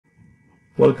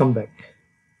Welcome back.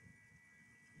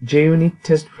 JUnit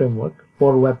test framework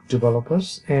for web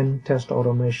developers and test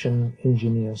automation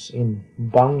engineers in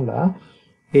Bangla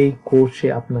এই কোর্সে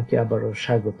আপনাকে আবারও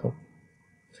স্বাগত।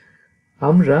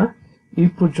 আমরা এই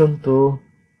পর্যন্ত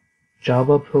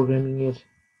জাভা প্রোগ্রামিং এর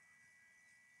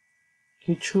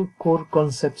কিছু কোর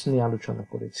কনসেপ্টস নিয়ে আলোচনা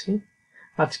করেছি।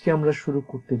 আজকে আমরা শুরু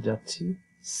করতে যাচ্ছি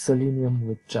Selenium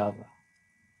with Java।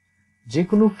 যে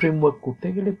কোনো ফ্রেমওয়ার্ক করতে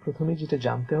গেলে প্রথমে যেটা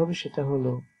জানতে হবে সেটা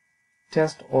হলো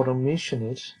টেস্ট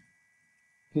অটোমেশনের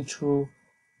কিছু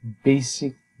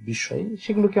বেসিক বিষয়,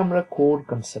 সেগুলোকে আমরা কোর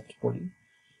কনসেপ্ট বলি।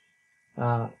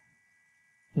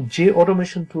 যে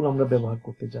অটোমেশন টুল আমরা ব্যবহার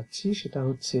করতে যাচ্ছি সেটা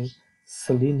হচ্ছে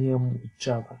Selenium with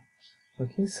Java।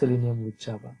 Okay, Selenium with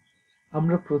Java।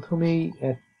 আমরা প্রথমেই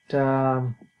একটা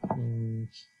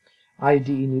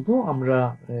আইডিই নিব। আমরা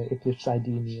Eclipse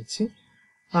আইডিই নিয়েছি।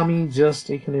 আমি জাস্ট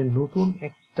এখানে নতুন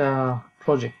একটা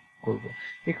প্রজেক্ট করব।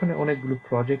 এখানে অনেকগুলো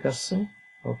প্রজেক্ট আছে।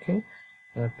 ওকে,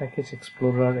 প্যাকেজ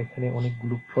এক্সপ্লোরার, এখানে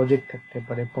অনেকগুলো প্রজেক্ট থাকতে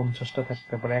পারে, 50টা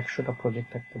থাকতে পারে, 100টা প্রজেক্ট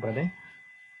থাকতে পারে।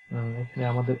 এখানে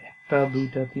আমাদের 1টা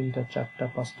 2টা 3টা 4টা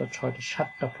 5টা 6টা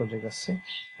 7টা প্রজেক্ট আছে।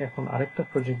 এখন আরেকটা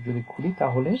প্রজেক্ট যদি খুলি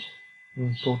তাহলে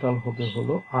টোটাল হবে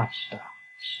হলো 8টা।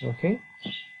 ওকে,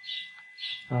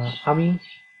 আমি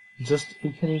জাস্ট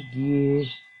এখানে গিয়ে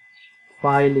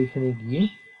ফাইল, এখানে গিয়ে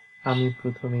আমি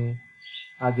প্রথমে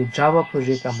আগে জাভা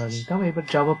প্রজেক্ট আমরা নিতাম, এবার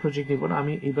জাভা প্রজেক্ট নিব না,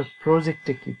 আমি এবার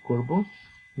প্রজেক্টে ক্লিক করব।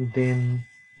 দেন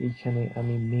এইখানে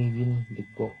আমি মেভিন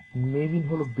লিখব। মেভিন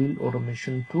হলো বিল্ড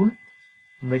অটোমেশন টুল।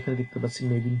 আমরা এখানে দেখতে পাচ্ছি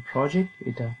মেভিন প্রজেক্ট,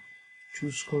 এটা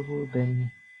চুজ করব। দেন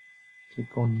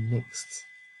click on next.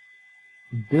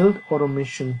 Build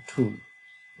automation টুল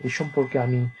এই সম্পর্কে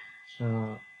আমি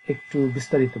একটু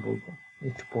বিস্তারিত বলবো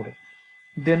একটু পরে।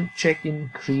 দেন check in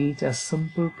create a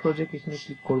simple project, এখানে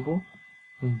ক্লিক করব।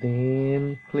 দেন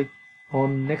ক্লিক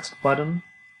অন নেক্সট বাটন।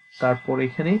 তারপর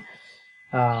এখানে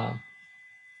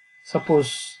সাপোজ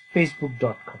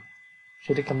facebook.com,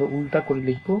 সেটাকে আমরা উল্টা করে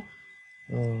লিখব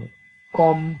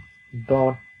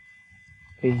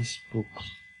com.facebook।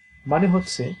 মানে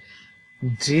হচ্ছে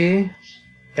যে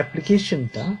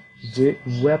অ্যাপ্লিকেশনটা, যে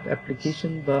ওয়েব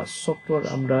অ্যাপ্লিকেশন বা সফটওয়্যার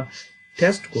আমরা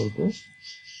টেস্ট করব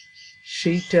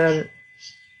সেইটার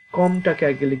কমটাকে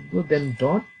আগে লিখবো, দেন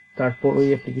ডট, তারপর ওই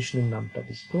অ্যাপ্লিকেশনের নামটা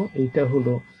লিখবো। এইটা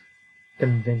হলো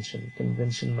কনভেনশন।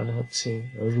 কনভেনশন মানে হচ্ছে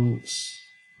রুলস,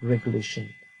 রেগুলেশন,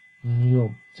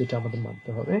 নিয়ম, যেটা আমাদের মানতে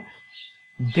হবে।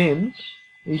 দেন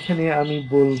এইখানে আমি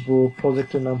বলবো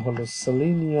প্রজেক্টের নাম হলো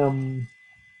Selenium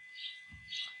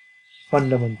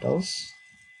ফান্ডামেন্টালস।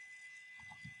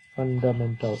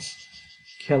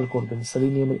 খেয়াল করবেন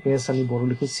সেলিনিয়ামের এস আমি বড়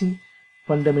লিখেছি,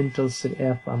 ফান্ডামেন্টালস এর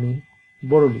এফ আমি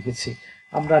বড় লিখেছি।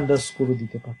 আমরা আন্ডারস্কোর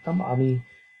দিতে পারতাম। আমি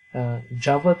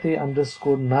জাভাতে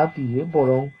আন্ডারস্কোর না দিয়ে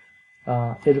বরং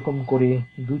এরকম করে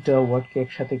দুইটা ওয়ার্ডকে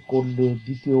একসাথে করলে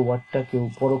দ্বিতীয় ওয়ার্ডটাকেও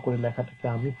বড় করে লেখাটাকে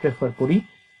আমি প্রেফার করি।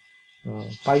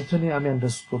 পাইথনে আমি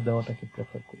আন্ডারস্কোর দেওয়াটাকে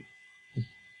প্রেফার করি।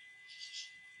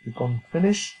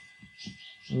 Finish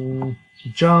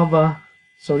Java,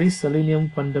 sorry Selenium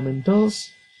fundamentals,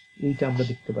 এইটা আমরা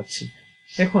দেখতে পাচ্ছি।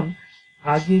 এখন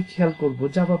আগে খেয়াল করব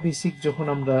জাভা বেসিক যখন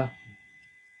আমরা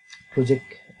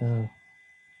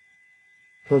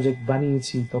প্রজেক্ট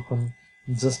বানিয়েছি তখন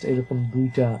জাস্ট এরকম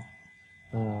দুইটা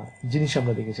জিনিস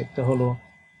আমরা দেখেছি। একটা হলো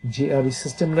JRE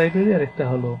সিস্টেম লাইব্রেরি আর একটা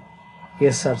হলো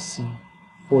SRC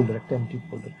ফোল্ডার, একটা এমটি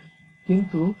ফোল্ডার।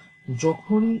 কিন্তু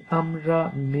যখনই আমরা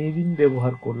মেভিন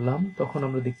ব্যবহার করলাম তখন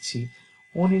আমরা দেখছি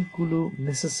অনেকগুলো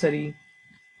নেসেসারি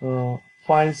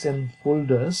ফাইলস এন্ড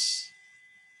ফোল্ডার্স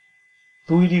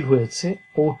তৈরি হয়েছে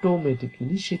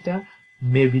অটোমেটিক্যালি, সেটা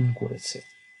মেভিন করেছে।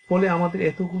 ফলে আমাদের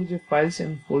এতগুলো যে ফাইলস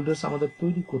এন্ড ফোল্ডার্স আমাদের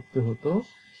তৈরি করতে হতো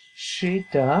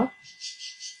সেটা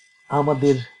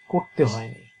আমাদের করতে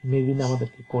হয়নি, মেভিন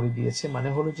আমাদেরকে করে দিয়েছে। মানে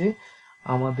হলো যে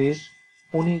আমাদের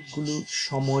অনেকগুলো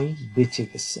সময় বেঁচে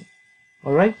গেছে।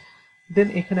 অলরাইট, দেন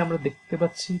এখানে আমরা দেখতে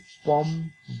পাচ্ছি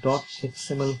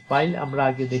pom.xml ফাইল। আমরা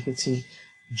আগে দেখেছি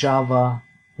জাভা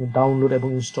ডাউনলোড এবং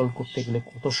ইনস্টল করতে গেলে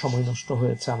কত সময় নষ্ট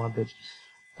হয়েছে আমাদের,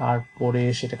 তারপরে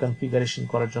সেটা কনফিগারেশন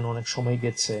করার জন্য অনেক সময়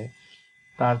গেছে।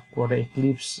 তারপরে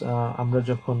এক্লিপস আমরা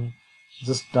যখন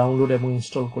জাস্ট ডাউনলোড এবং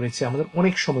ইনস্টল করেছি আমাদের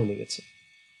অনেক সময় লেগেছে।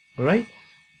 রাইট,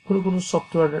 কোনো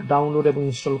সফটওয়্যার ডাউনলোড এবং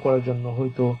ইনস্টল করার জন্য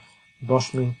হয়তো 10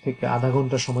 মিনিট থেকে আধা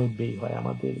ঘন্টা সময় ব্যয় হয়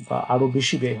আমাদের, বা আরো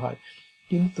বেশি ব্যয় হয়।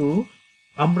 কিন্তু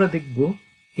আমরা দেখব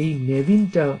এই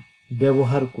মেভিনটা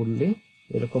ব্যবহার করলে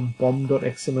এরকম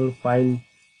pom.xml ফাইল,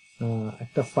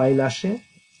 একটা ফাইল আসে,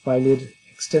 ফাইলের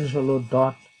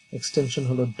এক্সটেনশন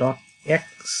হলো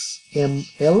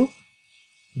 .xml।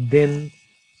 দেন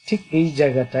ঠিক এই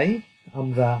জায়গাটাই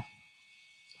আমরা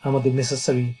আমাদের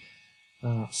নেসেসারি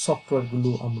সফটওয়্যার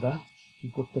গুলো আমরা কি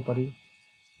করতে পারি,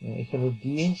 এখানে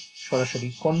দিয়ে সরাসরি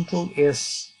কন্ট্রোল এস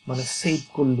মানে সেভ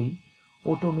করলেই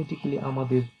অটোমেটিক্যালি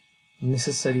আমাদের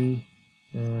নেসেসারি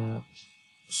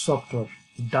সফটওয়্যার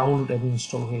ডাউনলোড এবং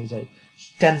ইনস্টল হয়ে যায়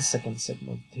 10 সেকেন্ডসের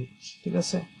মধ্যে। ঠিক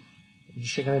আছে,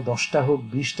 সেখানে 10টা হোক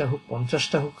 20টা হোক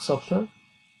 50টা হোক সফটওয়্যার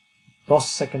 10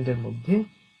 সেকেন্ডের মধ্যে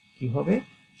কি হবে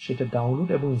সেটা ডাউনলোড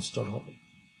এবং ইনস্টল হবে।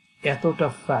 এতটা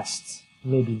ফাস্ট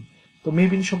মেবিন। তো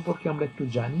মেবিন সম্পর্কে আমরা একটু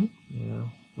জানি।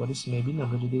 What is Mebin?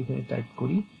 আমরা যদি এখানে টাইপ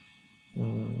করি,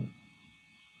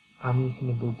 আমি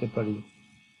এখানে বলতে পারি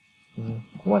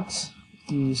হোয়াট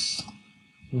ইজ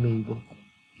মেবিন।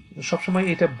 সবসময়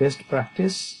এটা best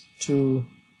practice to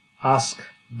ask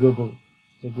Google,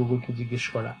 যে গুগলকে জিজ্ঞেস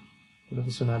করা কোনো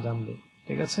কিছু না জানলে।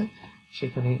 ঠিক আছে,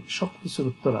 সেখানে সবকিছুর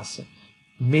উত্তর আছে।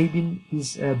 Maven is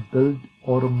a build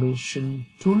automation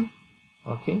tool.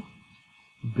 Okay,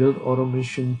 build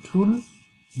automation tool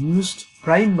used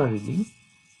primarily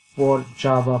for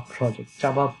Java project.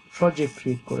 Java project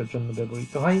create করার জন্য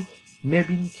ব্যবহৃত হয়।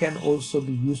 Maven can also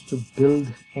be used to build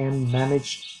and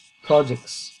manage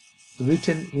projects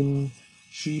written in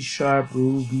C#,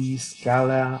 Ruby,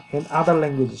 Scala and other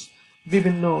languages.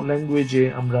 বিভিন্ন ল্যাঙ্গুয়েজে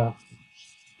আমরা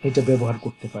এটা ব্যবহার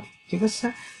করতে পারি। ঠিক আছে,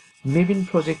 Maven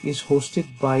project is hosted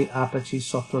by Apache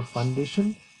Software Foundation,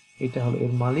 এটা হলো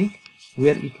এর মালিক,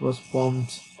 where it was formed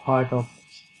part of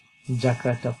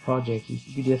Jakarta project.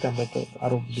 উইকিপিডিয়াতে আমরা এটা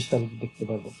আরো বিস্তারিত দেখতে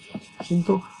পারবো।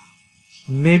 কিন্তু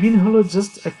Maven হলো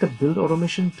জাস্ট একটা বিল্ড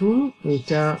অটোমেশন টুল।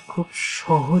 এটা খুব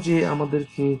সহজে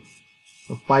আমাদেরকে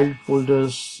ফাইল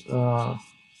ফোল্ডার্স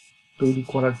তৈরি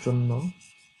করার জন্য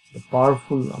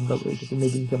পাওয়ারফুল, আমরা এটাকে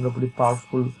মেবিনকে আমরা বলি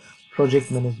পাওয়ারফুল প্রজেক্ট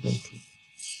ম্যানেজমেন্ট টুল।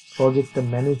 প্রজেক্টটা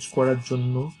ম্যানেজ করার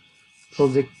জন্য,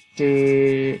 প্রজেক্টে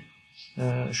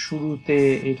শুরুতে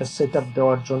এটা সেট আপ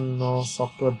দেওয়ার জন্য,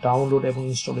 সফটওয়্যার ডাউনলোড এবং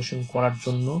ইনস্টলেশন করার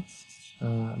জন্য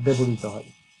ব্যবহৃত হয়।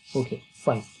 ওকে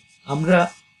ফাইন, আমরা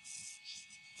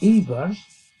এইবার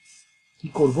কি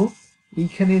করব,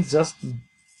 এইখানে জাস্ট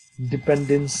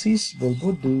ডিপেন্ডেন্সিস বলবো,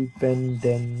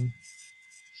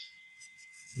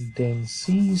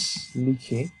 ডিপেন্ডেন্সিস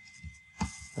লিখে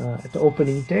একটা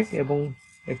ওপেনিং ট্যাগ এবং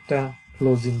একটা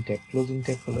ক্লোজিং ট্যাগ। ক্লোজিং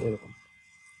ট্যাগ হলো এরকম,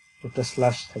 একটা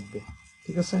স্ল্যাশ থাকবে।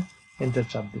 ঠিক আছে, এন্টার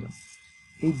চাপ দিলাম।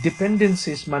 এই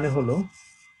ডিপেন্ডেন্সিস মানে হলো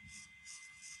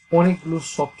অনেকগুলো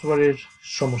সফটওয়্যারের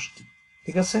সমষ্টি।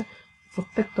 ঠিক আছে,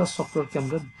 প্রত্যেকটা সফটওয়্যারকে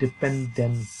আমরা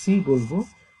ডিপেন্ডেন্সি বলবো,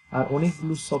 আর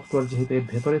অনেকগুলো সফটওয়্যার যেহেতু এর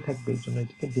ভেতরে থাকবে এই জন্য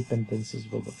এটাকে ডিপেন্ডেন্সিস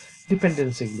বলবো।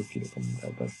 ডিপেন্ডেন্সি গুলো কিরকম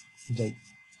এবার যাই।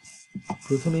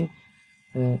 প্রথমে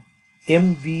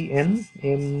mvn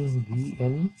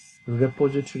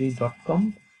repository.com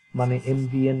মানে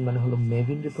mvn মানে হলো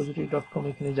maven repository.com,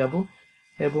 এখানে যাব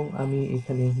এবং আমি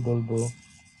এখানে বলবো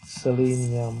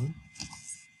Selenium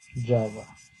Java।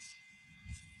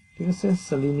 ঠিক আছে,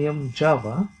 Selenium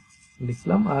Java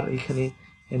লিখলাম আর এখানে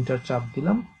এন্টার চাপ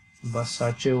দিলাম, বা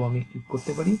সার্চেও আমি ক্লিক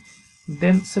করতে পারি।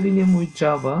 দেন Selenium with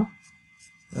Java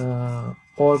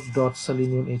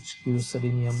org.selenium hq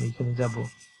Selenium, এখানে যাব,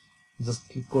 জাস্ট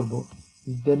ক্লিক করব।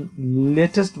 দেন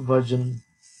লেটেস্ট ভার্সন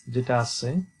যেটা আছে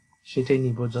সেটাই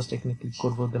নিব, জাস্ট এখানে ক্লিক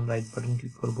করব, দেন রাইট বাটন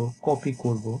ক্লিক করব, কপি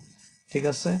করব। ঠিক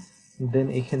আছে, দেন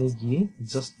এখানে গিয়ে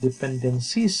জাস্ট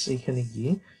ডিপেন্ডেন্সিস এখানে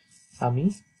গিয়ে আমি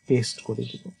পেস্ট করে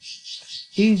দেব।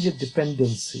 এই যে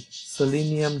ডিপেন্ডেন্সি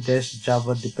Selenium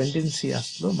Java ডিপেন্ডেন্সি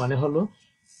আসলো, মানে হলো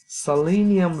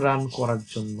Selenium রান করার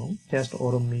জন্য টেস্ট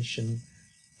অটোমেশন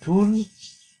টুল,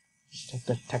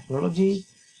 একটা technology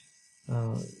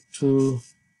to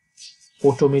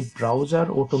automate browser,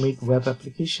 automate web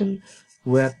application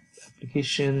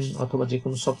অথবা যে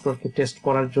কোনো সফটওয়্যারকে টেস্ট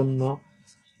করার জন্য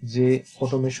যে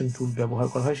অটোমেশন টুল ব্যবহার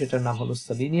করা হয় সেটার নাম হলো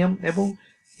Selenium, এবং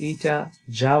এইটা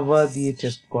জাভা দিয়ে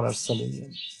টেস্ট করার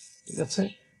Selenium। ঠিক আছে,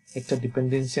 একটা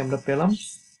ডিপেন্ডেন্সি আমরা পেলাম।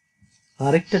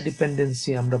 আরেকটা ডিপেন্ডেন্সি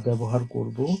আমরা ব্যবহার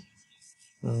করব,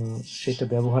 সেটা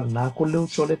ব্যবহার না করলেও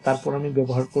চলে, তারপর আমি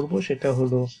ব্যবহার করব, সেটা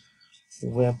হলো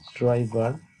ওয়েব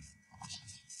ড্রাইভার।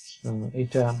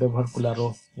 এটা ব্যবহার করলে আরো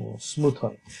স্মুথ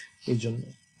হয়, এই জন্য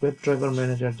ওয়েব ড্রাইভার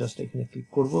ম্যানেজার জাস্ট এখানে ক্লিক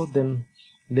করব, দেন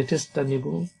লেটেস্টটা নিব,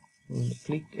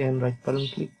 click and right button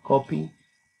click, copy,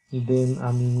 দেন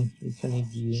আমি এখানে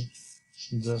গিয়ে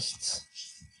জাস্ট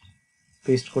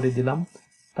পেস্ট করে দিলাম।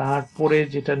 তারপরে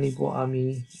যেটা নিব আমি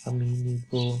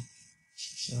নিব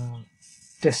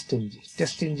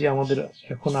টেস্টএনজি আমাদের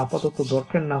এখন আপাতত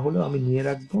দরকার না হলেও আমি নিয়ে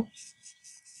রাখবো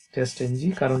টেস্টএনজি,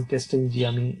 কারণ টেস্টএনজি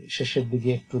আমি শেষের দিকে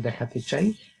একটু দেখাতে চাই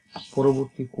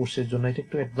পরবর্তী কোর্সের জন্য। এটা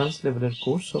একটু অ্যাডভান্স লেভেলের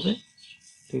কোর্স হবে।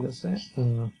 ঠিক আছে,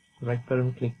 রাইট বাটন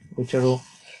ক্লিক, ওইটারও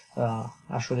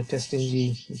আসলে টেস্টএনজি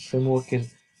ফ্রেমওয়ার্কের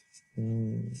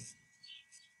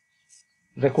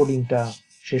রেকর্ডিংটা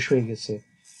শেষ হয়ে গেছে,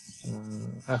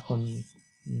 এখন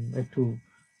একটু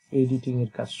এডিটিং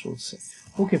এর কাজ চলছে।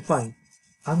 ওকে ফাইন,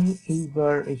 আমি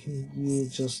এইবার এখানে গিয়ে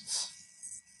জাস্ট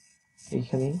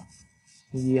এইখানে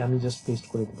গিয়ে আমি জাস্ট পেস্ট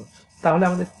করে দেব। তাহলে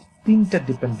আমাদের তিনটা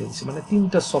ডিপেন্ডেন্সি মানে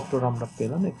তিনটা সফটওয়্যার আমরা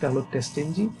পেলাম। একটা হলো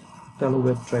TestNG, একটা হলো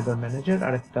ওয়েব ড্রাইভার ম্যানেজার,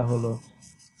 আর একটা হলো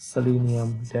Selenium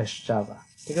 -Java।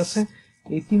 ঠিক আছে,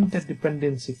 এই তিনটা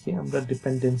ডিপেন্ডেন্সিকে আমরা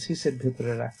ডিপেন্ডেন্সিস এর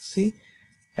ভেতরে রাখছি।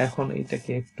 এখন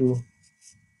এটাকে একটু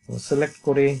সিলেক্ট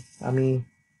করে আমি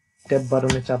ট্যাব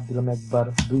বাটনে চাপ দিলাম একবার,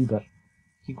 দুইবার।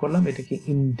 কি করলাম, এটাকে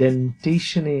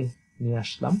ইনডেন্টেশনে নিয়ে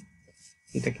আসলাম।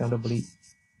 এটাকে আমরা বলি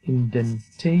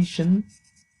ইনডেন্টেশন,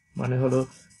 মানে হলো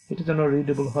এটা যেন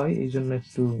রিডেবল হয়, এই জন্য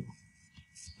একটু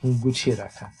গুছিয়ে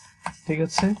রাখা। ঠিক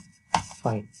আছে,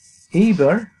 ফাইন।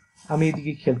 এইবার আমি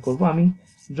এদিকে খেয়াল করব, আমি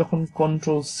যখন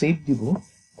কন্ট্রোল সেভ দিব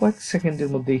কয়েক সেকেন্ডের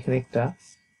মধ্যে এখানে একটা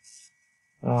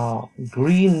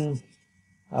গ্রিন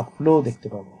ফ্লো দেখতে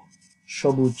পাবো,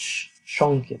 সবুজ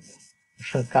সংকেত,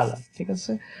 কালার। ঠিক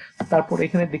আছে, তারপর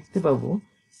এখানে দেখতে পাবো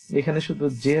এখানে শুধু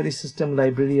জেআরই সিস্টেম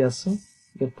লাইব্রেরি আছে,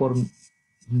 এরপর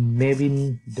মেভিন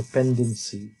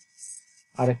ডিপেন্ডেন্সি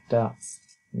আরেকটা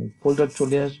ফোল্ডার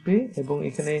চলে আসবে, এবং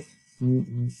এখানে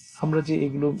আমরা যে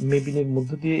এগুলো মেভিনের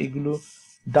মধ্য দিয়ে এগুলো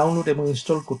ডাউনলোড এবং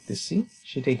ইনস্টল করতেছি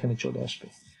সেটা এখানে চলে আসবে।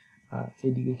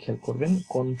 এইদিকে খেয়াল করবেন,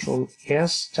 কন্ট্রোল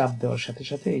এস চাপ দেওয়ার সাথে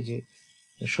সাথে এই যে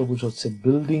সবুজ হচ্ছে,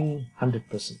 বিল্ডিং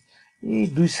 100%। এই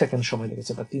 2 সেকেন্ড সময়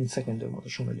লেগেছে বা 3 সেকেন্ডের মতো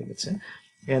সময় লেগেছে।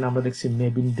 এন্ড আমরা দেখছি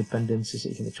মেভিন ডিপেন্ডেন্সিস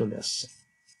এখানে চলে আসছে।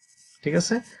 ঠিক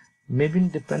আছে, মেভিন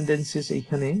ডিপেন্ডেন্সিস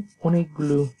এখানে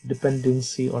অনেকগুলো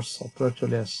ডিপেন্ডেন্সি অর সফটওয়্যার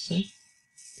চলে আসছে।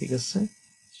 ঠিক আছে,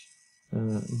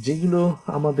 যেগুলো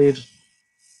আমাদের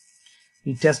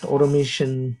এই টেস্ট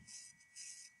অটোমেশন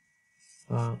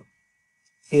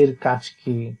এর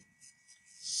কাজকে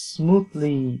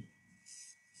স্মুথলি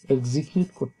এক্সিকিউট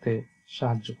করতে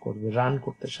সাহায্য করবে, রান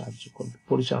করতে সাহায্য করবে,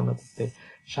 পরিচালনা করতে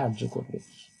সাহায্য করবে।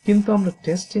 কিন্তু আমরা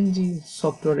TestNG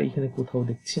সফটওয়্যার এখানে কোথাও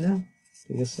দেখছি না।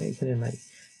 ঠিক আছে, এখানে নাই,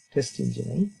 TestNG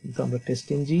নাই, কিন্তু আমরা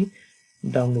TestNG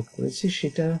ডাউনলোড করেছি।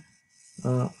 সেটা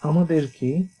আমাদেরকে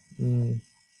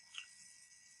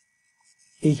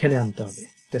এইখানে আনতে হবে,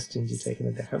 TestNG-টা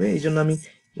এখানে দেখাবে। এই জন্য আমি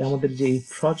আমাদের যে এই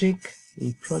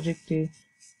প্রজেক্টে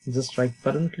জাস্ট রাইট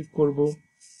বাটন ক্লিক করব,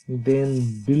 দেন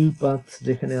বিল্ড পাথ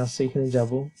যেখানে আছে এখানে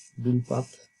যাব, বিল্ড পাথ,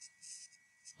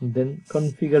 দেন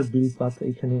কনফিগার বিল্ড পাথ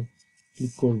এখানে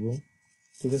ক্লিক করব।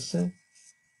 ঠিক আছে,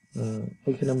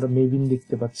 এখানে আমরা মেভিন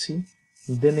দেখতে পাচ্ছি,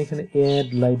 দেন এখানে অ্যাড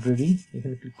লাইব্রেরি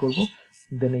এখানে ক্লিক করব,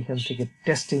 দেন এখান থেকে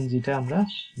TestNG-টা আমরা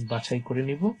বাছাই করে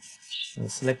নিব,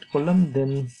 সিলেক্ট করলাম,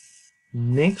 দেন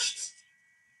নেক্সট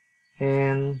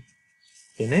এন্ড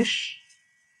ফিনিশ।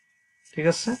 ঠিক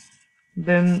আছে,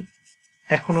 দেন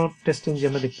এখনো TestNG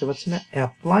আমরা দেখতে পাচ্ছি না,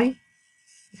 অ্যাপ্লাই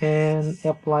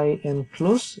এন্ড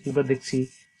ক্লোজ। এবার দেখছি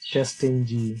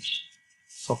TestNG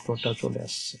সফটওয়্যারটা চলে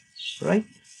আসছে, রাইট?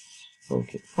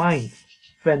 ওকে ফাইন,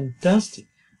 ফ্যান্টাস্টিক,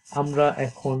 আমরা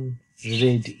এখন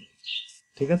রেডি।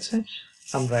 ঠিক আছে,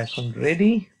 আমরা এখন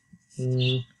রেডি।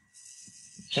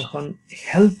 এখন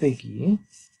হেল্পে গিয়ে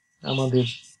আমাদের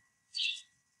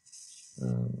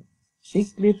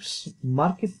Eclipse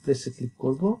মার্কেটপ্লেসে ক্লিক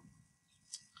করব,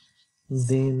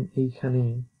 দেন এইখানে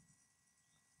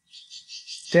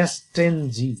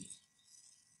TestNG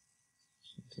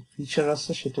ফিচার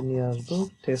আছে সেটা নিয়ে আসবো,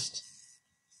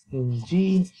 TestNG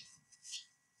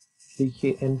লিখে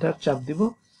এন্টার চাপ দিব,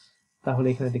 তাহলে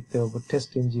এখানে দেখতে পাবো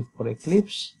TestNG ফর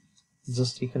Eclipse।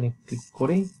 জাস্ট এখানে ক্লিক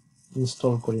করে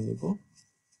ইনস্টল করে নিব।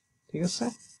 ঠিক আছে,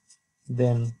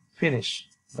 দেন ফিনিশ,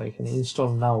 বা এখানে ইনস্টল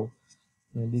নাও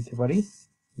দিতে পারি।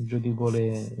 যদি বলে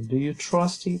ডু ইউ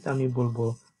ট্রাস্ট ইট, আমি বলবো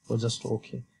জাস্ট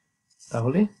ওকে,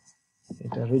 তাহলে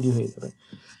এটা রেডি হয়ে যাবে।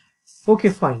 ওকে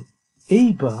ফাইন,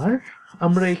 এইবার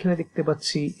আমরা এখানে দেখতে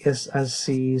পাচ্ছি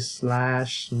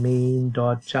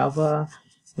src/main.java,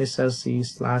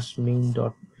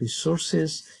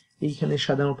 src/main.resources। এইখানে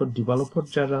সাধারণত ডেভেলপার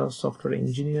যারা, সফটওয়্যার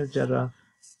ইঞ্জিনিয়ার যারা,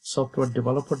 সফটওয়্যার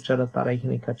ডেভেলপার যারা, তারা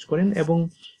এখানে কাজ করেন, এবং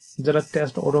যারা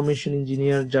টেস্ট অটোমেশন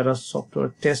ইঞ্জিনিয়ার যারা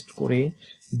সফটওয়্যার টেস্ট করে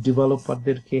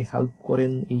ডেভেলপারদেরকে হেল্প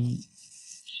করেন এই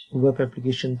ওয়েব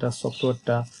অ্যাপ্লিকেশনটা,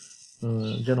 সফটওয়্যারটা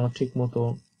যেন ঠিক মতো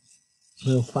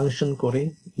ফাংশন করে।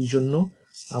 এই জন্য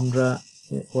আমরা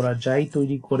ওরা যাই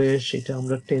তৈরি করে সেটা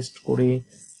আমরা টেস্ট করে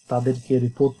তাদেরকে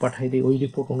রিপোর্ট পাঠাই দিই, ওই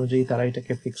রিপোর্ট অনুযায়ী তারা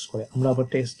এটাকে ফিক্স করে। আমরা আবার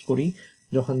টেস্ট করি,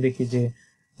 যখন দেখি যে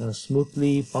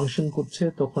স্মুথলি ফাংশন করছে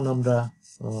তখন আমরা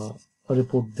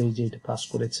রিপোর্ট দেই যে এটা পাস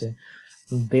করেছে,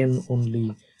 দেন অনলি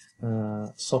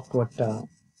সফটওয়্যারটা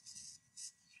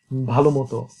ভালো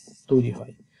মতো তৈরি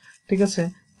হয়। ঠিক আছে,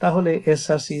 তাহলে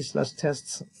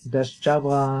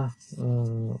src/test-java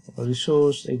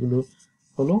রিসোর্স এগুলো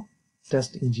হলো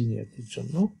টেস্ট ইঞ্জিনিয়ারদের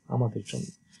জন্য, আমাদের জন্য।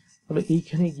 তাহলে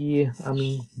এইখানে গিয়ে আমি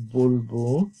বলবো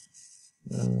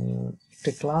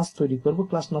একটা ক্লাস তৈরি করব,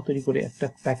 ক্লাস না তৈরি করে একটা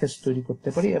প্যাকেজ তৈরি করতে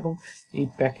পারি এবং এই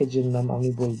প্যাকেজের নাম আমি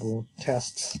বলবো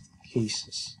টেস্ট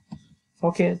কেসেস।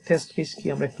 ওকে, টেস্ট কেস কি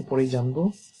আমরা একটু পরেই জানবো।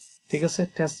 ঠিক আছে,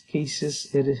 টেস্ট কেসেস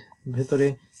এর ভেতরে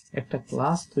একটা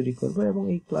ক্লাস তৈরি করব এবং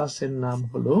এই ক্লাসের নাম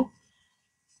হলো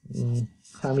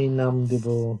আমি নাম দেব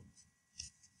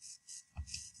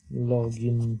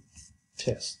লগইন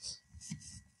টেস্ট।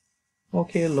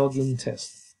 ওকে, লগইন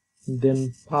টেস্ট। দেন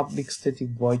পাবলিক স্ট্যাটিক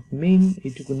ভয়েড মেইন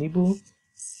এইটুকু নিব,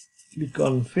 ক্লিক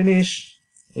অন ফিনিশ।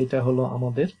 এটা হলো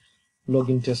আমাদের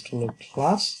লগইন টেস্ট হলো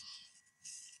ক্লাস।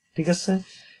 ঠিক আছে,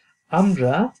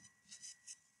 আমরা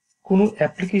কোনো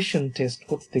অ্যাপ্লিকেশন টেস্ট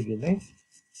করতে গেলে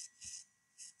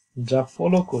যা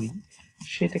ফলো করি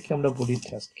সেটাকে আমরা বলি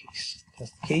টেস্ট কেস।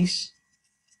 টেস্ট কেস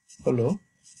হলো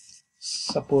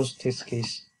suppose test case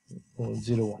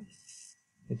 01।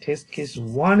 Test case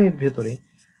 1 এর ভেতরে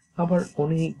আবার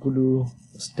অনেকগুলো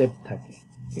স্টেপ থাকে।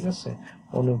 ঠিক আছে,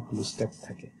 অনেকগুলো স্টেপ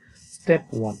থাকে। Step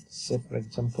 1, say for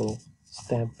example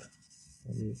step,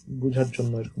 আমি বোঝার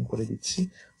জন্য এরকম করে দিচ্ছি।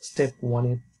 স্টেপ 1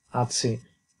 এ আছে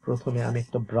প্রথমে আমি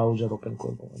একটা ব্রাউজার ওপেন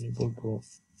করব, আমি বলবো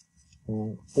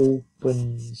ওপেন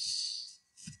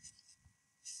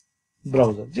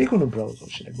ব্রাউজার, যে কোনো ব্রাউজার,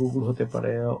 সেটা গুগল হতে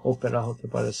পারে, ওপেরা হতে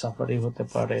পারে, সাফারি হতে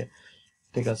পারে,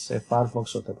 ঠিক আছে,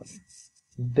 ফায়ারফক্স হতে পারে।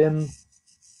 দেন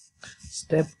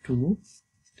স্টেপ 2,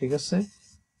 ঠিক আছে,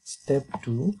 স্টেপ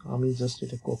 2 আমি জাস্ট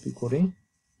এটা কপি করে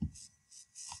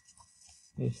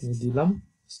এখানে দিলাম।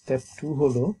 স্টেপ 2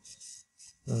 হলো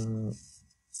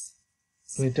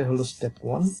এটা হলো স্টেপ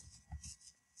 1।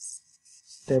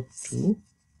 স্টেপ 2,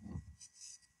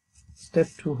 স্টেপ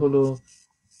 2 হলো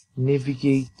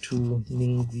navigate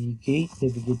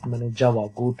মানে যাওয়া,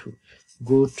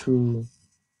 go to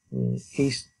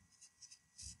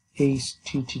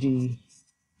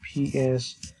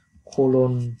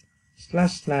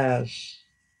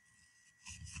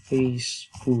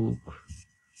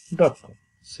https://facebook.com,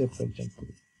 say for example,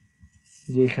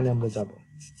 যে এখানে আমরা যাব।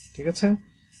 ঠিক আছে,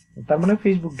 তার মানে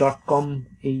facebook.com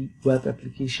এই ওয়েব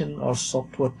অ্যাপ্লিকেশন আর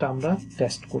সফটওয়্যারটা আমরা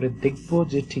টেস্ট করে দেখব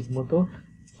যে ঠিকমতো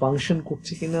ফাংশন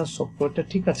করছে কিনা, সফটওয়্যারটা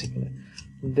ঠিক আছে কিনা।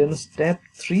 দেন স্টেপ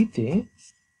 3 তে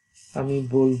আমি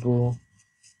বলবো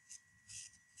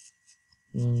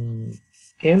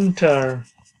enter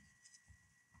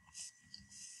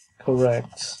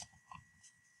correct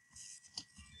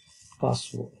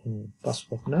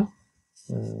পাসওয়ার্ড না,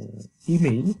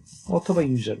 ইমেইল অথবা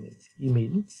user name,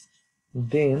 email.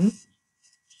 Then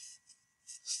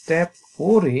step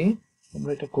 4 এ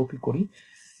আমরা এটা কপি করি।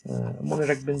 মনে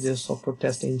রাখবেন যে সফটওয়্যার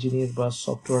টেস্ট ইঞ্জিনিয়ার বা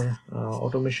software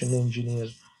automation engineer,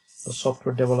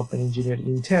 software development engineer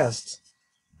in test,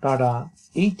 তারা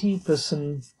 80%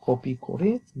 কপি করে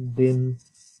দেন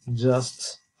জাস্ট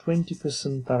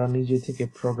 20% তারা নিজে থেকে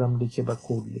প্রোগ্রাম লিখে বা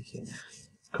কোড লিখে।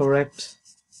 কারেক্ট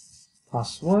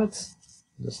পাসওয়ার্ড,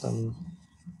 জাস্ট আমি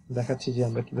দেখাচ্ছি যে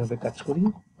আমরা কিভাবে কাজ করি।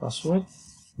 পাসওয়ার্ড,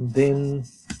 দেন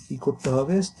কি করতে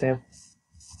হবে, স্টেপ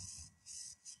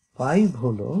 5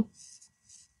 হলো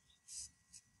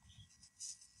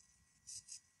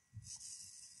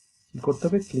কি করতে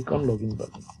হবে, click on login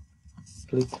button,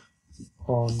 click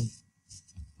on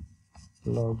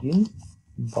login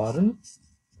button.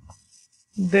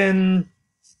 Then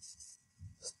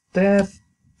step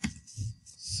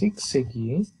 6 এ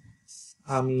গিয়ে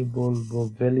আমি বলবো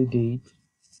validate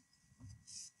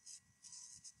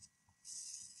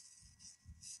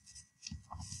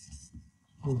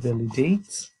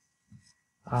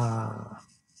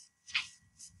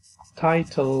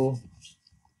title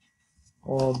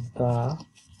of the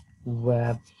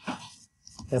web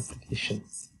application।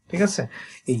 ঠিক আছে,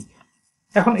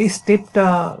 এখন এই স্টেপটা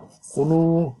কোনো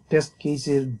টেস্ট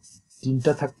কেসের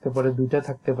 3টা থাকতে পারে, 2টা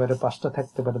থাকতে পারে, 5টা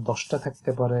থাকতে পারে, 10টা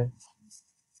থাকতে পারে,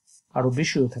 আরো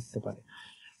বেশিও থাকতে পারে।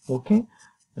 ওকে,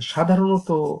 সাধারণত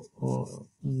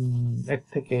 1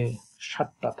 থেকে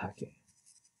 7টা থাকে।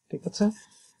 ঠিক আছে,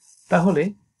 তাহলে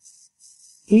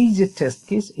এই যে টেস্ট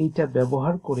কেস, এইটা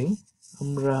ব্যবহার করে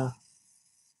আমরা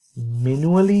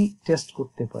ম্যানুয়ালি টেস্ট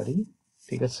করতে পারি।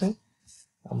 ঠিক আছে,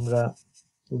 আমরা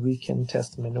we can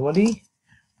test manually,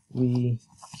 we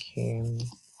can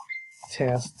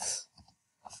test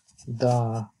the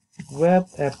web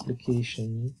application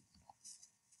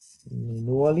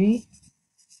manually,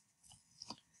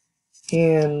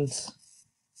 and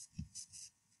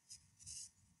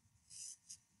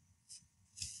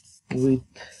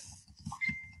with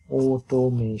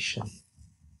automation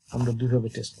আমরা দুইভাবে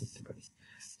টেস্ট করতে পারি।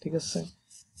 ঠিক আছে,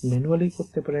 ম্যানুয়ালি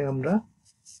করতে পারি আমরা,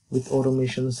 with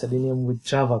automation, selenium, with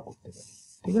Java করতে পারি।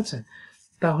 ঠিক আছে,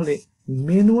 তাহলে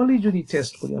ম্যানুয়ালি যদি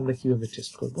টেস্ট করি আমরা কিভাবে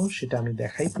টেস্ট করব সেটা আমি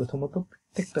দেখাই। প্রথমত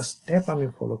প্রত্যেকটা স্টেপ আমি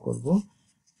ফলো করব।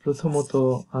 প্রথমত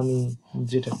আমি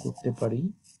যেটা করতে পারি,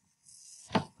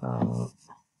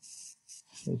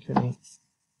 এখানে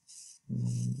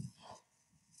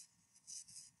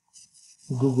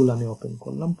গুগল আমি ওপেন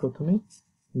করলাম। প্রথমে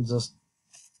জাস্ট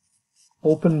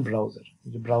ওপেন ব্রাউজার,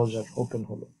 যে ব্রাউজার ওপেন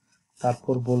হলো,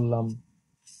 তারপর বললাম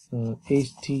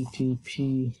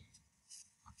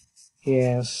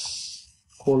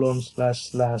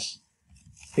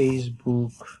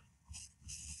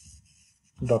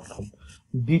https://facebook.com।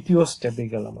 দ্বিতীয় স্টেপে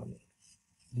গেলাম আমি,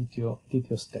 দ্বিতীয়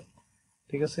স্টেপ,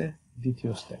 ঠিক আছে।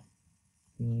 দ্বিতীয় স্টেপ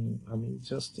আমি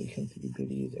জাস্ট এখান থেকে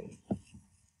বেরিয়ে যাই।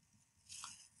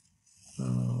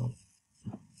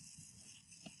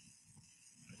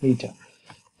 এইটা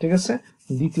ঠিক আছে,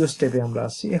 দ্বিতীয় স্টেপে আমরা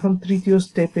আছি। এখন তৃতীয়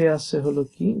স্টেপে আছে হলো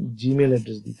কি, জিমেল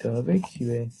অ্যাড্রেস দিতে হবে,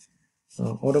 কিভাবে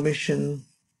অটোমেশন।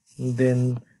 দেন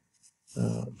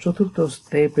চতুর্থ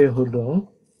স্টেপে হলো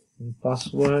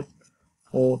password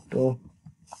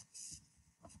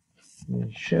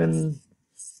automation,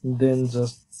 then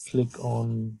just click on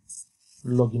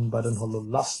login button হলো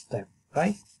লাস্ট স্টেপ,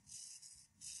 রাইট।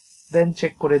 দেন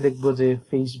চেক করে দেখবো যে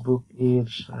ফেসবুক এর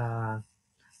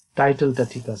টাইটেলটা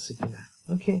ঠিক আছে কিনা।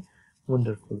 ওকে,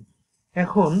 ওয়ান্ডারফুল।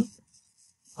 এখন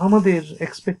আমাদের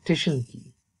এক্সপেকটেশন কি,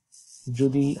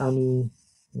 যদি আমি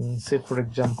সে ফর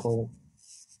এক্সাম্পল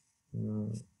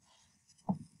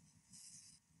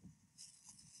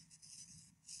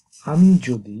আমি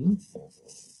যদি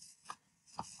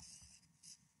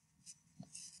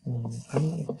আমি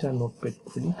একটা নোটপ্যাড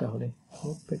খুলি, তাহলে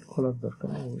নোটপ্যাড খোলার দরকার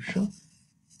নেই অবশ্য,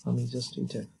 আমি জাস্ট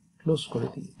এটা ক্লোজ করে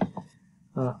দিই।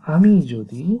 আমি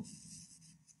যদি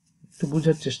একটু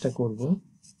বোঝার চেষ্টা করব,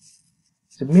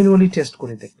 যে ম্যানুয়ালি টেস্ট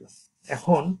করে দেখলাম।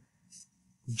 এখন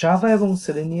জাভা এবং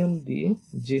সেলেনিয়াম দিয়ে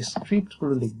যে স্ক্রিপ্ট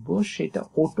গুলো লিখবো সেটা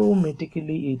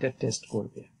অটোমেটিক্যালি এইটা টেস্ট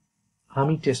করবে,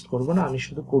 আমি টেস্ট করব না, আমি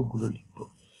শুধু কোড গুলো লিখবো,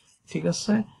 ঠিক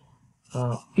আছে।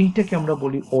 এইটাকে আমরা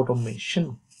বলি অটোমেশন,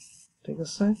 ঠিক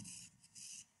আছে।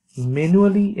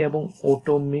 ম্যানুয়ালি এবং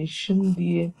অটোমেশন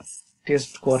দিয়ে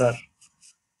টেস্ট করার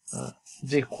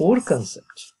যে কোর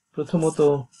কনসেপ্ট, প্রথমত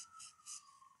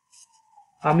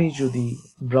আমি যদি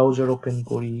ব্রাউজার ওপেন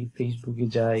করি, ফেসবুকে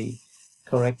যাই,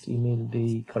 কারেক্ট ইমেল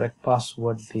দেই, কারেক্ট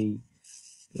পাসওয়ার্ড দেই,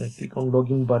 ক্লিক অন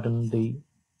লগইন বাটন দেই,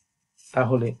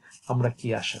 তাহলে আমরা কি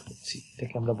আশা করছি,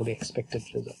 এটাকে আমরা বলি expected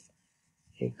result.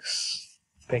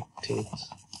 Expected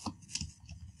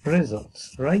results,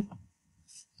 right.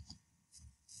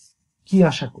 কি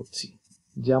আশা করছি,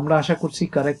 যে আমরা আশা করছি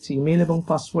কারেক্ট ইমেল এবং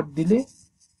পাসওয়ার্ড দিলে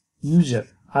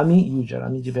আমি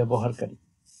যে ব্যবহারকারী,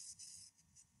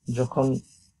 যখন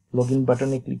লগইন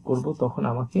বাটনে ক্লিক করব তখন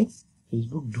আমাকে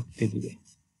ফেসবুক ঢুকতে দিবে,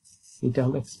 এটা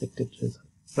হলো এক্সপেক্টেড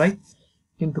রেজাল্ট, রাইট।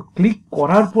 কিন্তু ক্লিক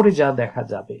করার পরে যা দেখা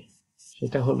যাবে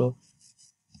সেটা হলো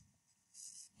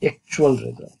অ্যাকচুয়াল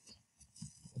রেজাল্ট।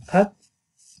 অর্থাৎ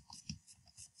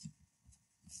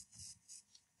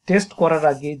টেস্ট করার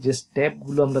আগে যে স্টেপ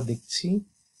গুলো আমরা দেখছি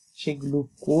সেগুলো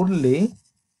করলে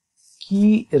কি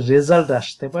রেজাল্ট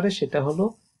আসতে পারে সেটা হলো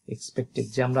এক্সপেক্টেড,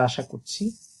 যে আমরা আশা করছি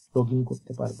লগইন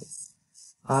করতে পারবো।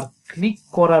 আর ক্লিক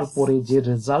করার পরে যে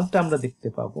রেজাল্টটা আমরা দেখতে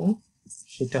পাবো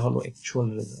সেটা হলো অ্যাকচুয়াল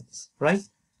রেজাল্ট, রাইট।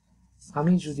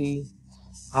 আমি যদি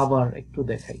আবার একটু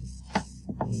দেখাই,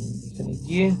 এখানে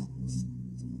গিয়ে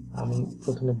আমি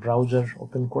প্রথমে ব্রাউজার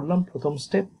ওপেন করলাম, প্রথম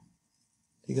স্টেপ,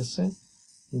 ঠিক আছে,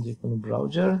 যে কোনো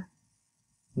ব্রাউজার।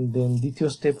 দেন দ্বিতীয়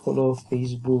স্টেপ হলো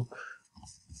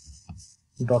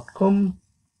facebook.com,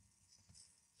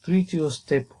 তৃতীয়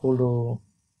স্টেপ হলো,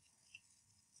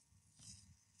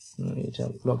 এটা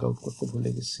লগ আউট করতে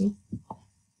ভুলে গেছি,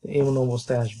 এমন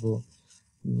অবস্থায় আসবো।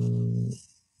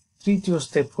 তৃতীয়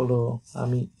স্টেপ হলো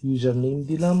আমি ইউজার নেম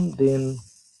দিলাম, দেন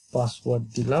পাসওয়ার্ড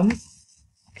দিলাম,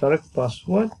 কারেক্ট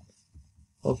পাসওয়ার্ড।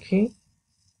 ওকে,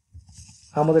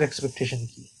 আমাদের এক্সপেকটেশন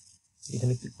কি,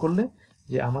 এখানে ক্লিক করলে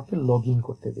যে আমাকে লগ ইন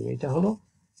করতে দেবে, এটা হলো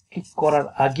ক্লিক করার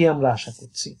আগে আমরা আশা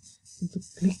করছি। কিন্তু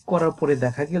ক্লিক করার পরে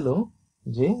দেখা গেল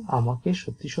যে আমাকে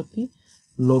সত্যি সত্যি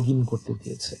লগ ইন করতে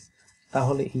দিয়েছে।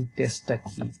 তাহলে এই টেস্টটা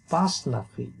কি পাস না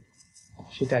ফেল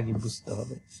সেটা আগে বুঝতে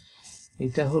হবে।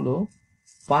 এটা হলো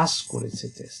পাস করেছে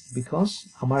টেস্ট, বিকজ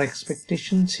আমার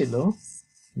এক্সপেকটেশন ছিল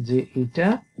যে এটা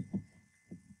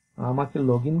আমাকে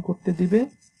লগ ইন করতে দিবে,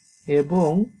 এবং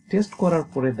টেস্ট করার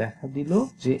পরে দেখা দিল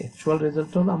যে অ্যাকচুয়াল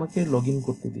রেজাল্ট হলো আমাকে লগ ইন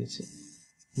করতে দিয়েছে।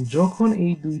 যখন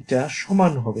এই দুইটা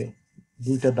সমান হবে,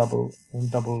 দুইটা ডাবল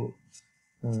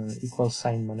ইকুয়াল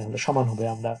সাইন মানে হলো সমান হবে,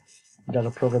 আমরা যারা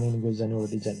প্রোগ্রামিং ল্যাঙ্গুয়েজ জানি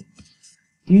অলরেডি জানি,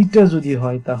 এইটা যদি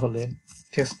হয় তাহলে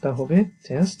টেস্টটা হবে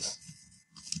টেস্ট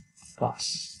পাস,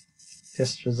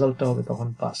 টেস্ট রেজাল্টটা হবে তখন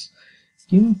পাস।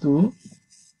 কিন্তু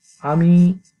আমি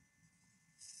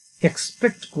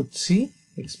এক্সপেক্ট করছি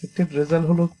এক্সপেক্টেড রেজাল্ট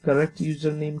হলো correct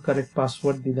user name correct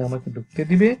password দিলে আমাকে ঢুকতে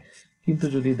দিবে, কিন্তু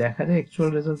যদি দেখা যায় অ্যাকচুয়াল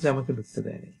রেজাল্ট যে আমাকে ঢুকতে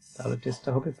দেয়নি, তাহলে টেস্টটা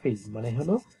হবে ফেল। মানে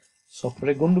হলো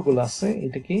সফটওয়্যারে গন্ডগোল আছে,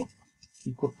 এটাকে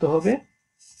কি করতে হবে,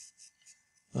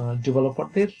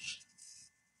 ডেভেলপারদের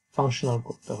ফাংশনাল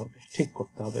করতে হবে, ঠিক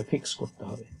করতে হবে, ফিক্স করতে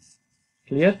হবে।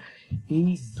 ক্লিয়ার? এই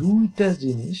দুইটা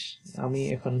জিনিস আমি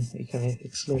এখন এখানে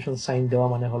এক্সক্লেমেশন সাইন দেওয়া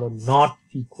মানে হলো নট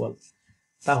ইকুয়াল।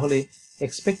 তাহলে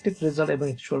এক্সপেক্টেড রেজাল্ট এবং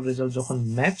অ্যাকচুয়াল রেজাল্ট যখন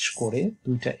ম্যাচ করে,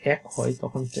 দুইটা এক হয়,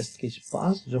 তখন টেস্ট কেস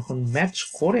পাস। যখন ম্যাচ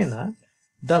করে না,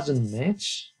 ডাজন্ট ম্যাচ,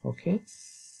 ওকে,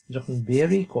 যখন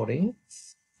ভেরি করে,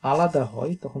 আলাদা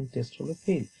হয়, তখন টেস্ট হলো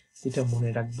ফেল। এটা মনে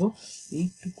রাখবো।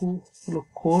 এইটুকু হলো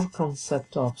core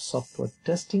concept of software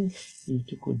testing.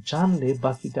 এইটুকু জানলে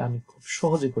বাকিটা আমি খুব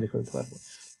সহজে করে ফেলতে পারবো।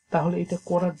 তাহলে এটা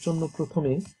করার জন্য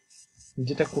প্রথমে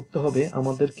যেটা করতে হবে,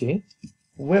 আমাদেরকে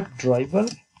ওয়েব ড্রাইভার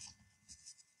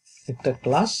একটা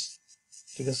ক্লাস,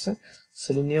 ঠিক আছে,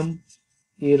 সেলেনিয়াম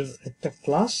এর একটা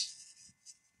ক্লাস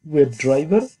ওয়েব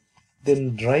ড্রাইভার। দেন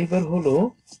ড্রাইভার হলো,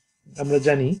 আমরা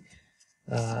জানি,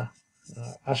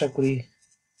 আশা করি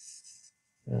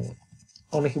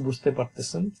অনেকে বুঝতে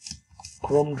পারতেছেন,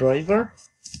 ক্রোম ড্রাইভার।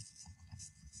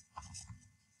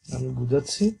 আমি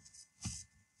বুঝাচ্ছি।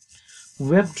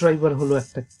 ওয়েব ড্রাইভার হলো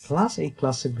একটা ক্লাস, এই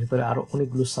ক্লাসের ভিতরে আরো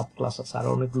অনেকগুলো সাব ক্লাস আছে, আরো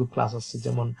অনেকগুলো ক্লাস আছে,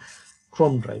 যেমন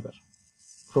ক্রোম ড্রাইভার,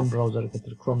 ক্রোম ব্রাউজারের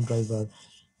ক্ষেত্রে ক্রোম ড্রাইভার,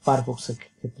 ফায়ারফক্সের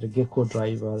ক্ষেত্রে গেকো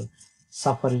ড্রাইভার,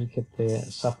 সাফারির ক্ষেত্রে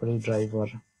সাফারি ড্রাইভার,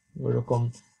 ওইরকম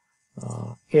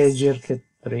এজের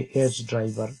ক্ষেত্রে এজ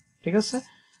ড্রাইভার, ঠিক আছে।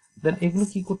 দেন এগুলো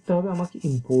কি করতে হবে, আমাকে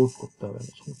ইম্পোর্ট করতে হবে।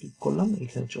 আমি যখন ক্লিক করলাম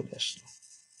এখানে চলে আসলো,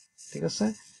 ঠিক আছে।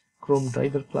 ক্রোম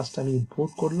ড্রাইভার ক্লাসটা আমি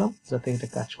ইম্পোর্ট করলাম যাতে এটা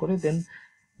কাজ করে। দেন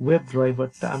ওয়েব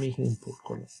ড্রাইভারটা আমি এখানে ইম্পোর্ট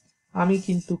করলাম। আমি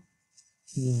কিন্তু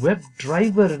ওয়েব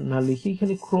ড্রাইভার না লিখে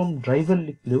এখানে ক্রোম ড্রাইভার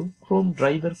লিখলেও, ক্রোম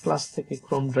ড্রাইভার ক্লাস থেকে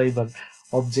ক্রোম ড্রাইভার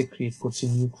অবজেক্ট ক্রিয়েট করছি,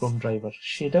 নিউ ক্রোম ড্রাইভার,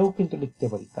 সেটাও কিন্তু লিখতে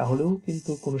পারি, তাহলেও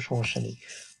কিন্তু কোনো সমস্যা নেই।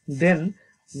 দেন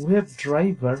ওয়েব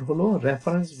ড্রাইভার হলো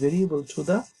reference variable to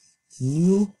the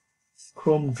new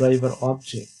Chrome driver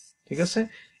object, ঠিক আছে।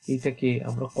 এটাকে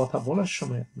আমরা কথা বলার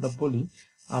সময় আমরা বলি,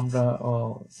 আমরা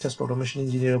জাস্ট অটোমেশন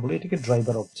ইঞ্জিনিয়ার বলি এটাকে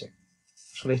ড্রাইভার অবজেক্ট।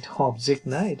 আসলে এটা অবজেক্ট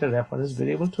না, এটা reference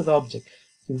variable to the object,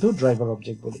 কিন্তু ড্রাইভার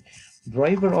অবজেক্ট বলি।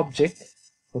 ড্রাইভার অবজেক্ট,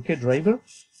 ওকে, ড্রাইভার।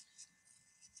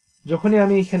 যখনই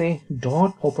আমি এখানে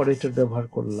ডট অপারেটর ব্যবহার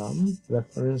করলাম,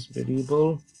 রেফারেন্স ভেরিয়েবল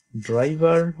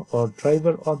ড্রাইভার ও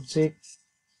ড্রাইভার অবজেক্ট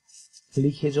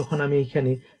লিখে যখন আমি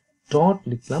এখানে ডট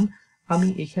লিখলাম, আমি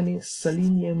এখানে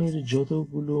সেলেনিয়ামের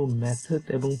যতগুলো মেথড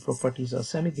এবং প্রপার্টিজ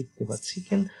আছে আমি দেখতে পাচ্ছি,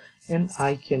 এন্ড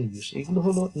আই ক্যান ইউজ। এগুলো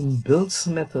হলো ইনবিল্ট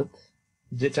মেথড,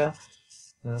 যেটা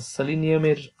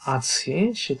সেলেনিয়ামের আছে,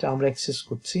 সেটা আমরা অ্যাক্সেস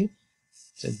করছি।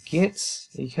 গেটস,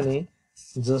 এইখানে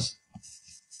জাস্ট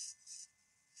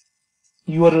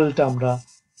ইউআরএলটা আমরা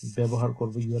ব্যবহার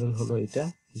করব। ইউআরএল হলো এটা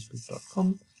facebook.com,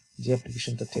 যে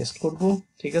অ্যাপ্লিকেশনটা টেস্ট করব,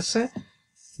 ঠিক আছে।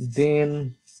 দেন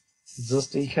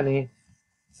জাস্ট এইখানে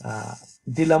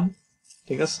দিলাম,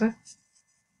 ঠিক আছে।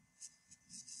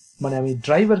 মানে আমি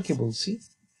ড্রাইভারকে বলছি,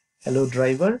 হ্যালো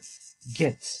ড্রাইভার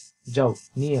গেটস, যাও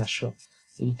নিয়ে আসো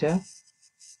এইটা,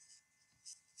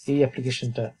 এই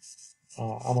অ্যাপ্লিকেশনটা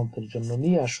আমাদের জন্য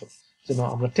নিয়ে আসো, যেন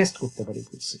আমরা টেস্ট করতে পারি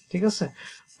বলছি, ঠিক আছে।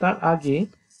 তার আগে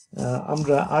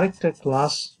আমরা আরেকটা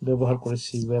ক্লাস ব্যবহার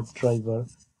করেছি, ওয়েব ড্রাইভার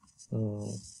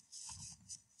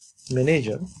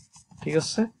ম্যানেজার, ঠিক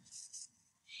আছে।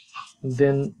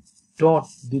 দেন ডট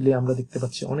দিলে আমরা দেখতে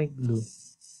পাচ্ছি অনেকগুলো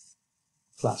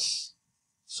ক্লাস,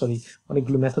 সরি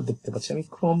অনেকগুলো মেথড দেখতে পাচ্ছি। আমি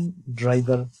ক্রোম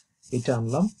ড্রাইভার এটা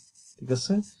আনলাম, ঠিক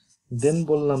আছে। দেন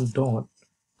বললাম ডট,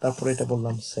 তারপরে এটা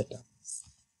বললাম সেটআপ,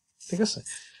 ঠিক আছে।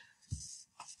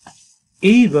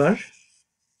 এইবার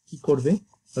কি করবে,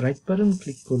 রাইট বাটন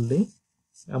ক্লিক করলে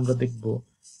আমরা দেখব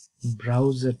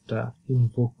ব্রাউজারটা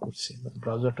ইনভোক করছে,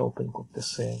 ব্রাউজারটা ওপেন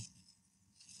করতেছে,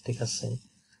 ঠিক আছে।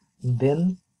 দেন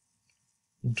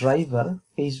ড্রাইভার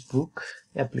ফেসবুক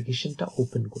অ্যাপ্লিকেশনটা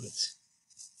ওপেন করেছে,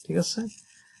 ঠিক আছে,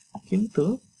 কিন্তু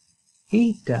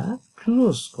এইটা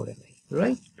ক্লোজ করে নাই,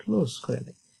 রাইট, ক্লোজ করে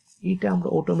নাই। এটা আমরা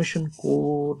অটোমেশন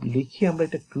কোড লিখে আমরা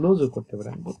এটা ক্লোজও করতে পারি।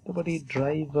 আমি বলতে পারি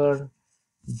ড্রাইভার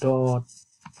ডট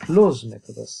ক্লোজ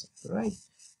মেথড আছে, রাইট,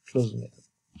 ক্লোজ মেথড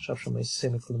সবসময়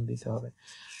সেমিকোলন দিতে হবে।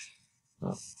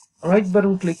 রাইট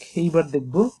বাটন ক্লিক, এইবার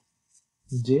দেখব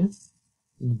যে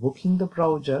ইনভোকিং দ্য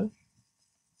ব্রাউজার,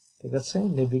 ঠিক আছে,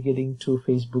 navigating two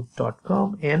facebook.com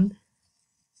and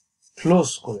close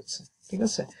করেছে, ঠিক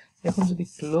আছে। এখন যদি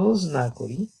ক্লোজ না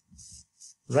করি,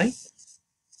 রাইট,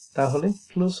 তাহলে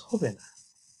ক্লোজ হবে না।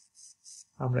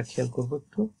 আমরা খেয়াল করব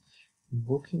একটু,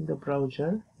 invoking the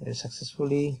browser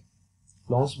successfully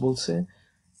launch বলছে,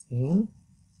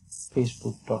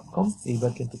 facebook.com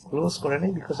এইবার কিন্তু ক্লোজ করে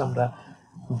নাই বিকজ আমরা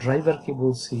ড্রাইভারকে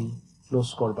বলছি ক্লোজ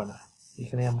করবা না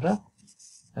এখানে আমরা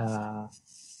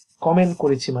কমেন্ট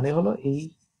করেছি মানে হলো এই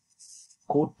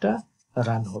কোডটা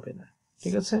রান হবে না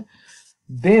ঠিক আছে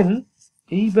দেন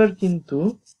এইবার কিন্তু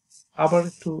আবার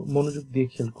একটু মনোযোগ দিয়ে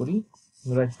খেয়াল করি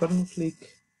right button click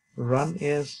run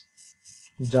S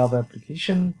Java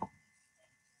application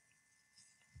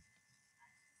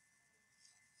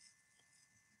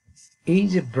এই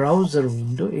যে ব্রাউজার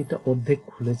উইন্ডো এটা অর্ধেক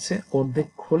খুলেছে অর্ধেক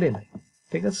খোলে নাই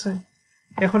ঠিক আছে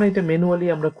এখন এটা ম্যানুয়ালি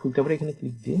আমরা খুলতে পারি এখানে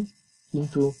ক্লিক দিয়ে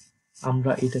কিন্তু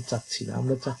আমরা এটা চাচ্ছি না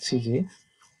আমরা চাচ্ছি যে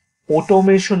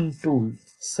অটোমেশন টুল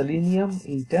সেলেনিয়াম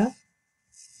এইটা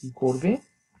কি করবে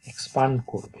এক্সপান্ড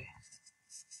করবে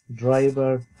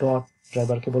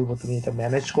ড্রাইভারকে বলবো তুমি এটা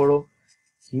ম্যানেজ করো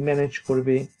কি ম্যানেজ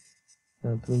করবে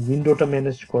তুমি উইন্ডোটা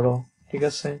ম্যানেজ করো ঠিক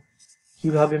আছে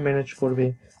কিভাবে ম্যানেজ করবে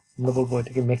আমরা বলবো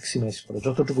এটাকে ম্যাক্সিমাইজ করো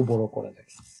যতটুকু বড় করা যায়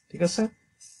ঠিক আছে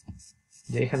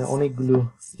যে এখানে অনেকগুলো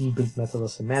ইনবিল্ট মেথড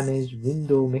আছে ম্যানেজ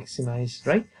উইন্ডো ম্যাক্সিমাইজ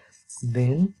রাইট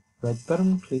দেন right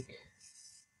button click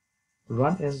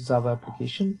run as java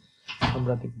application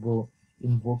আমরা দেখব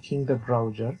invoking the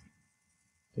browser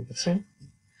ঠিক আছে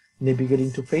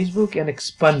navigating to facebook and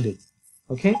expanding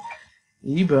okay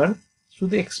এবার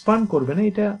শুধু এক্সপান্ড করবে না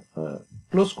এটা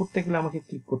ক্লোজ করতে গেলে আমাকে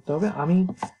ক্লিক করতে হবে আমি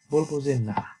বলবো যে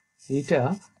না এটা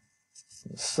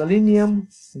Selenium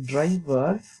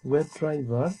ড্রাইভার ওয়েব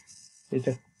ড্রাইভার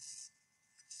এটা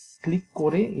ক্লিক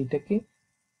করে এটাকে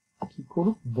কি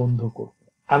করব বন্ধ করব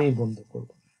আমি বন্ধ করব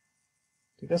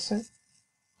ঠিক আছে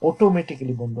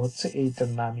অটোমেটিক্যালি বন্ধ হচ্ছে এইটার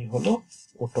নামই হলো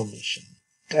অটোমেশন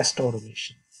টেস্ট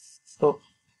অটোমেশন তো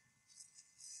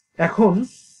এখন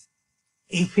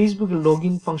এই ফেসবুকের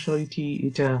লগইন ফাংশনালিটি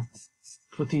এটা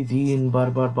প্রতিদিন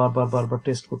বারবার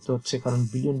টেস্ট করতে হচ্ছে কারণ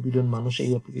বিলিয়ন মানুষ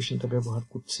এই অ্যাপ্লিকেশনটা ব্যবহার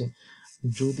করছে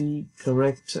যদি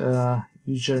কারেক্ট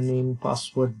ইউজার নেম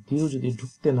পাসওয়ার্ড দিয়েও যদি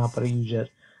ঢুকতে না পারে ইউজার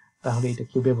তাহলে এটা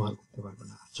কেউ ব্যবহার করতে পারবে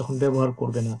না যখন ব্যবহার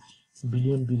করবে না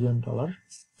বিলিয়ন ডলার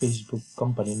ফেসবুক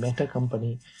কোম্পানি মেটা কোম্পানি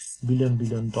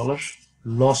বিলিয়ন ডলার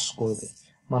লস করবে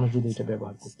মানুষ যদি এটা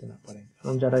ব্যবহার করতে না পারে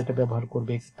কারণ যারা এটা ব্যবহার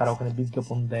করবে তারা ওখানে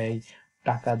বিজ্ঞাপন দেয়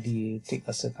টাকা দিয়ে ঠিক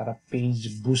আছে তারা পেজ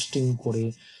বুস্টিং করে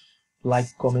লাইক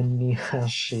কমেন্ট নিয়ে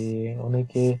আসে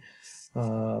অনেকে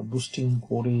বুস্টিং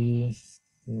করে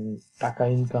টাকা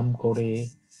ইনকাম করে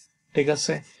ঠিক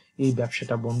আছে এই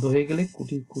ব্যবসাটা বন্ধ হয়ে গেলে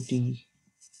কোটি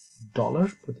ডলার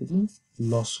প্রতিদিন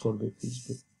লস করবে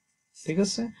ফেসবুক ঠিক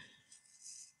আছে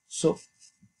সো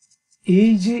এই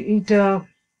যে এটা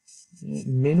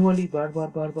ম্যানুয়ালি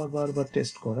বারবার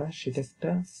টেস্ট করা সেটা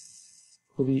একটা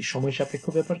খুবই সময় সাপেক্ষ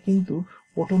ব্যাপার কিন্তু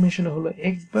অটোমেশন হলো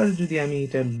একবার যদি আমি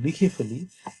এটা লিখে ফেলি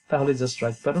তাহলে জাস্ট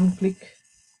রাইট বাটন ক্লিক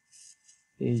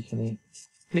এইখানে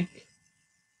ক্লিক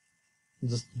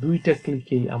জাস্ট দুইটা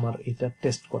ক্লিকেই আমার এটা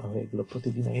টেস্ট করা হয়ে গেল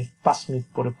প্রতিদিন 5 মিনিট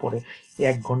পরে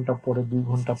 1 ঘন্টা পরে 2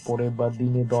 ঘন্টা পরে বা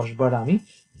দিনে 10 বার আমি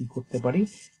কি করতে পারি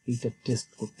এটা টেস্ট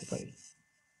করতে পারি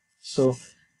সো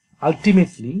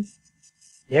আলটিমেটলি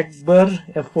একবার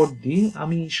এফোর্ট দিয়ে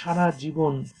আমি সারা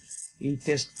জীবন এই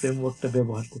টেস্ট ফ্রেমওয়ার্কটা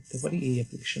ব্যবহার করতে পারি এই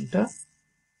অ্যাপ্লিকেশনটা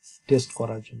টেস্ট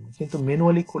করার জন্য কিন্তু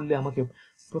ম্যানুয়ালি করলে আমাকে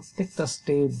প্রত্যেকটা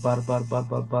স্টেপ বারবার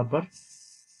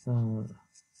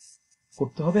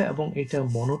করতে হবে এবং এটা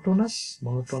মনোটোনাস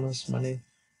মানে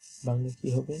বাংলা কি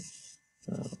হবে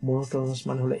মনোটোনাস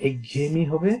মানে হলো একঘেয়েমি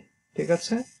হবে ঠিক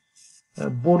আছে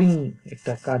বোরিং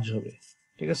একটা কাজ হবে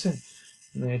ঠিক আছে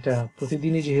এটা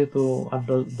প্রতিদিনই যেহেতু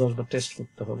 8-10 বার টেস্ট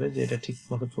করতে হবে যে এটা ঠিক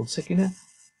মতো চলছে কিনা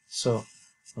সো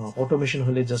অটোমেশন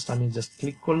হলে আমি জাস্ট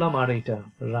ক্লিক করলাম আর এটা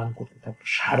রান করতে থাকলো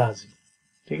সারা জীবন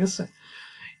ঠিক আছে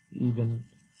ইভেন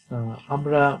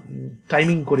আমরা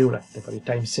টাইমিং করেও রাখতে পারি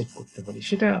টাইম সেট করতে পারি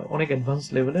সেটা অনেক অ্যাডভান্স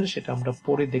লেভেলের সেটা আমরা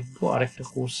পরে দেখবো আরেকটা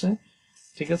কোর্সে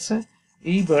ঠিক আছে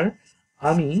এইবার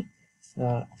আমি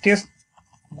টেস্ট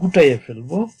গুটাইয়ে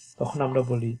ফেলবো তখন আমরা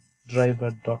বলি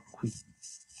driver.quit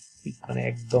মানে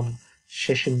একদম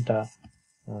সেশনটা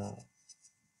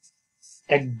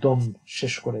একদম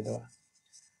শেষ করে দেওয়া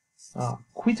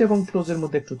কুইট এবং ক্লোজের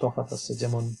মধ্যে একটু তফাৎ আছে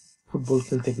যেমন ফুটবল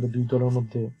খেলতে গেলে দুই দলের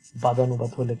মধ্যে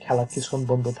বাদানুবাদ হলে খেলা কিছুক্ষণ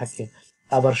বন্ধ থাকে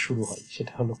আবার শুরু হয়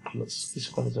সেটা হলো ক্লোজ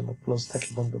কিছুক্ষণের জন্য ক্লোজ থাকে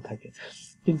বন্ধ থাকে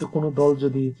কিন্তু কোনো দল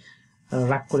যদি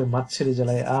রাগ করে মাঠ ছেড়ে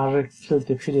জ্বালায় আর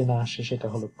খেলতে ফিরে না আসে সেটা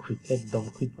হলো কুইট একদম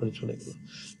কুইট করে চলে গেল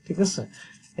ঠিক আছে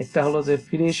একটা হলো যে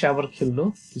ফিরে এসে আবার খেললো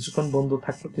কিছুক্ষণ বন্ধ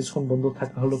থাকলো কিছুক্ষণ বন্ধ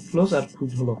থাকা হলো ক্লোজ আর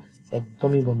কুইট হলো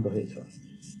একদমই বন্ধ হয়ে যাওয়া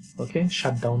ওকে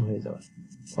শাট ডাউন হয়ে যাওয়া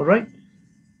অলরাইট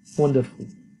ওয়ান্ডারফুল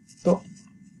তো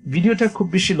ভিডিওটা খুব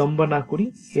বেশি লম্বা না করি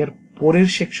এর পরের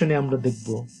সেকশনে আমরা দেখব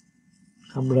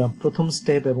আমরা প্রথম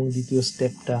স্টেপ এবং দ্বিতীয়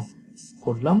স্টেপটা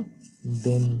করলাম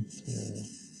দেন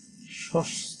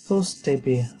ষষ্ঠ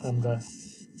স্টেপে আমরা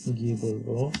গিয়ে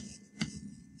বলবো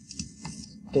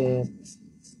স্টেপ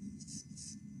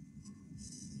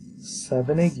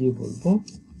 7 এ গিয়ে বলবো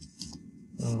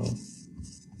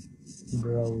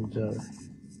ব্রাউজার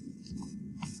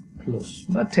ফ্লোস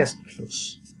বা টেস্ট ফ্লোস।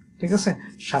 ঠিক আছে,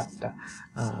 7টা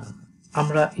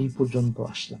আমরা এই পর্যন্ত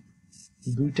আসলাম।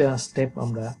 2টা স্টেপ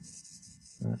আমরা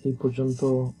এই পর্যন্ত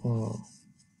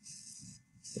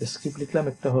স্ক্রিপ্ট লিখলাম।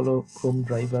 একটা হলো ক্রোম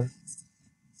ড্রাইভার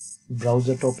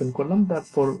ব্রাউজারটা ওপেন করলাম,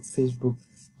 তারপর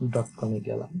facebook.com এ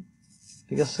গেলাম।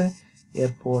 ঠিক আছে,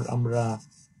 এরপর আমরা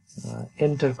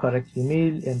enter correct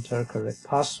email, enter correct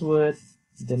password,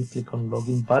 then click on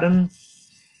login button।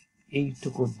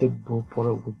 এইটুকু দেখবো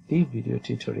পরবর্তী ভিডিও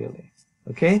টিউটোরিয়ালে।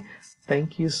 ওকে, থ্যাংক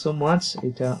ইউ সো মাচ।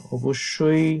 এটা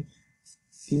অবশ্যই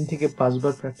 3 থেকে 5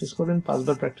 বার প্র্যাকটিস করবেন। 5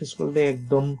 বার প্র্যাকটিস করলে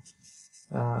একদম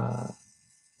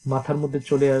মাথার মধ্যে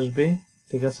চলে আসবে।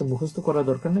 ঠিক আছে, মুখস্থ করা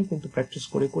দরকার নেই, কিন্তু প্র্যাকটিস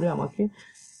করে করে আমাকে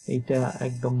এইটা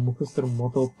একদম মুখস্থের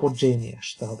মতো পর্যায়ে নিয়ে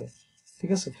আসতে হবে।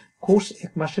 ঠিক আছে, কোর্স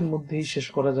 1 মাসের মধ্যেই শেষ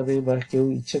করা যাবে, বা কেউ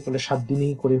ইচ্ছে করলে 7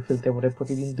 দিনেই করে ফেলতে পারে,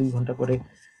 প্রতিদিন 2 ঘন্টা করে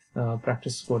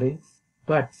প্র্যাকটিস করে।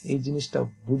 বাট এই জিনিসটা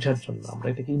বোঝার জন্য, আমরা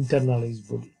এটাকে ইন্টারনালাইজ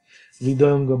বলি,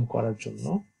 হৃদয়ঙ্গম করার জন্য,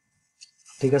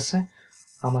 ঠিক আছে,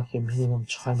 আমাকে মিনিমাম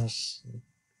 6 মাস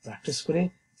প্র্যাকটিস করে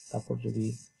তারপর যদি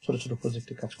ছোট ছোট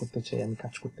প্রজেক্টে কাজ করতে চাই, আমি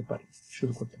কাজ করতে পারি,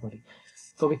 শুরু করতে পারি।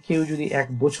 তবে কেউ যদি 1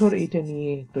 বছর এইটা নিয়ে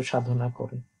একটু সাধনা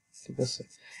করে, ঠিক আছে,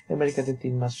 আমেরিকাতে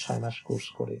 3 মাস 6 মাস কোর্স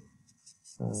করে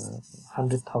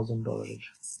 $100,000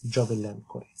 জবে ল্যান্ড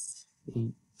করে। এই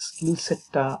স্কিল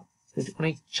সেটটা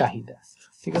অনেক চাহিদা।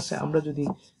 ঠিক আছে, আমরা যদি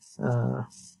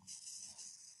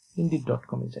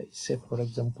indeed.com এ যাই, সে ফর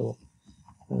এক্সাম্পল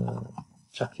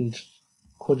চাকরির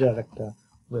খোঁজার একটা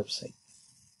ওয়েবসাইট,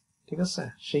 ঠিক আছে,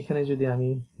 সেইখানে যদি আমি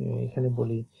এখানে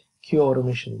বলি কিউ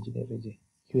অটোমেশন ইঞ্জিনিয়ার, এই যে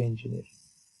কিউ ইঞ্জিনিয়ার,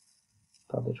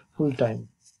 তাদের ফুল টাইম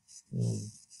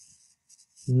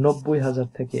 90,000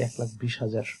 থেকে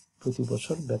 1,20,000 প্রতি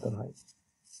বছর বেতন হয়।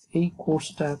 এই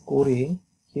কোর্সটা করে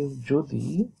কেউ যদি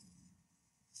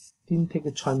 3 থেকে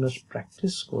 6 মাস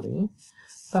প্র্যাকটিস করে,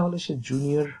 তাহলে সে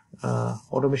জুনিয়র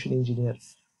অটোমেশন ইঞ্জিনিয়ার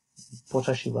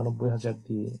 85 বা 90,000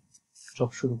 দিয়ে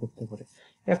জব শুরু করতে পারে।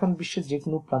 এখন বিশ্বের যে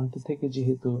কোনো প্রান্ত থেকে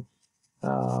যেহেতু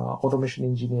অটোমেশন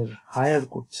ইঞ্জিনিয়ার হায়ার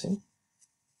করছে,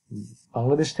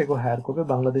 বাংলাদেশ থেকেও হায়ার করবে।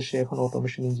 বাংলাদেশে এখন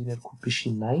অটোমেশন ইঞ্জিনিয়ার খুব বেশি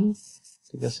নাই,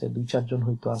 ঠিক আছে, 2-4 জন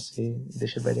হয়তো আছে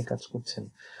দেশের বাইরে কাজ করছেন।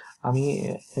 আমি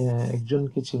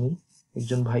একজনকে চিনি,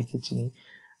 একজন ভাইকে চিনি,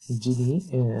 যিনি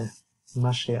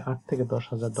মাসে $8,000 থেকে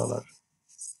 $10,000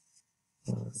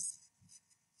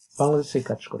 বাংলাদেশে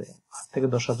কাজ করে। $8,000 থেকে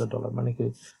 $10,000 মানে কি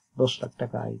 10 লাখ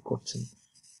টাকা আয় করছেন।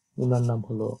 ওনার নাম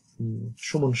হলো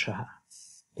সুমন সাহা।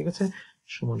 ঠিক আছে,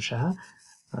 সুমন সাহা,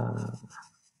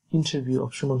 ইন্টারভিউ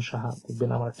অফ সুমন সাহা দেখবেন,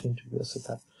 আমার একটা ইন্টারভিউ আছে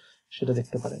তার, সেটা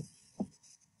দেখতে পারেন।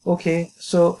 ওকে,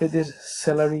 সো এদের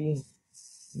স্যালারি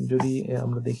যদি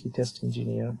আমরা দেখি, টেস্ট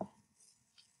ইঞ্জিনিয়ার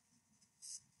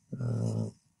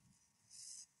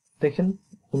দেখেন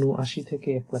 79 থেকে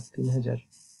 1,03,000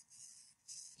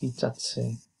 কি চাচ্ছে,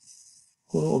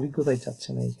 কোনো অভিজ্ঞতাই চাচ্ছে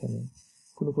না এখানে।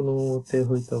 কোনোতে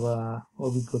হয়তো বা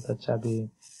অভিজ্ঞতা চাবে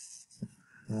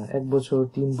 1 বছর,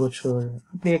 3 বছর।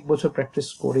 আপনি 1 বছর প্র্যাকটিস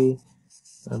করে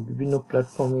বিভিন্ন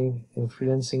প্ল্যাটফর্মে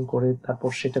ফ্রিল্যান্সিং করে তারপর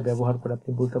সেটা ব্যবহার করে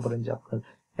আপনি বলতে পারেন যে আপনার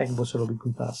 1 বছর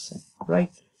অভিজ্ঞতা আছে,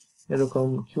 রাইট? এরকম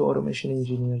কিউ অটোমেশন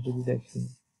ইঞ্জিনিয়ার যদি দেখেন,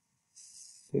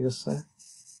 ঠিক আছে,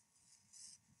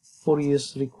 4 years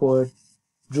রিকোয়ার্ড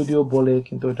যদিও বলে,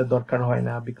 কিন্তু এটা দরকার হয়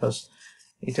না, বিকজ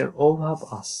এটার অভাব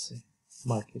আছে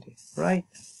মার্কেটে, রাইট?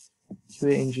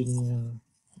 কিউএ ইঞ্জিনিয়ার,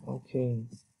 ওকে,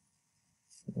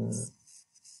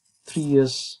 3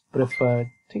 years প্রেফার্ড,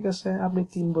 ঠিক আছে, আপনি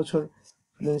 3 বছর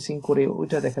ফ্রিল্যান্সিং করে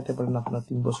ওইটা দেখাতে পারেন আপনার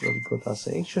 3 বছর অভিজ্ঞতা আছে।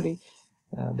 অ্যাকচুয়ালি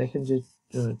দেখেন যে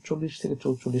 $40 থেকে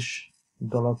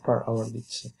 $44 পার আওয়ার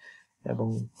দিচ্ছে, এবং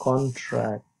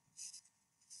কন্ট্রাক্ট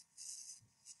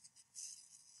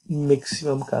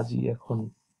ম্যাক্সিমাম কাজই এখন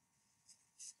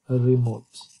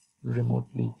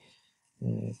রিমোটলি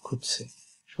খুঁজছে।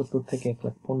 70 থেকে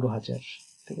 1,15,000,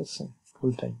 ঠিক আছে,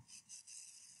 full time.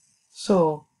 So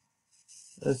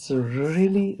it's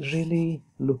really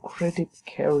lucrative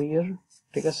career,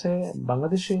 ঠিক আছে।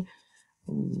 বাংলাদেশে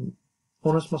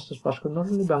অনার্স মাস্টার্স পাস করে, নট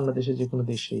অনলি বাংলাদেশে, যে কোনো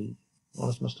দেশেই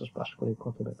অনার্স মাস্টার্স পাস করে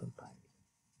কত বেতন পায়?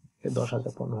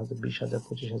 10,000, 15,000, 20,000,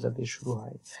 25,000 দিয়ে শুরু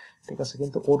হয়, ঠিক আছে।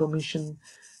 কিন্তু অটোমেশন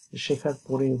শেখার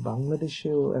পরে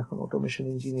বাংলাদেশেও এখন অটোমেশন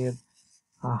ইঞ্জিনিয়ার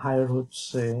হায়ার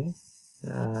হচ্ছে,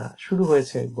 শুরু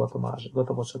হয়েছে গত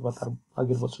বছর বা তার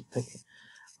আগের বছর থেকে,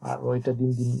 আর ওইটা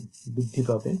দিন দিন বৃদ্ধি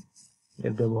পাবে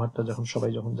এর ব্যবহারটা যখন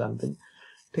সবাই জানবেন,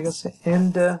 ঠিক আছে।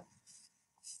 এন্ড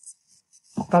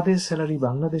তাদের স্যালারি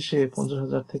বাংলাদেশে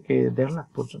 50,000 থেকে 1.5 লাখ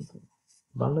পর্যন্ত,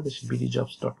 বাংলাদেশ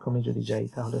bdjobs.com এ যদি যাই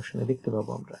তাহলে ওখানে দেখতে পাবো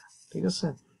আমরা, ঠিক আছে।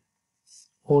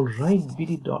 অলরাইট,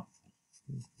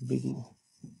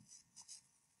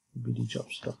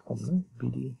 bdjobs.com না,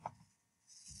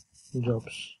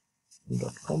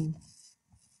 bdjobs.com,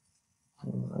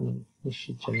 আমি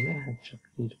নিশ্চিত জানি না,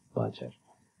 চাকরির বাজার।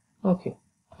 ওকে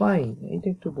ফাইন, এটা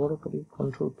একটু বড় করি,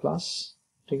 কন্ট্রোল প্লাস,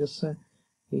 ঠিক আছে।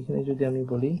 এখানে যদি আমি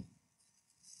বলি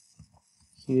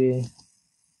QA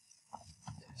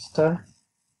tester,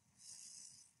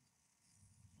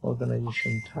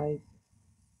 organization type,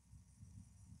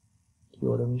 QA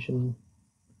automation,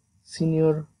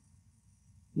 senior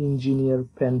engineer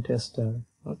pen tester,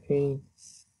 okay,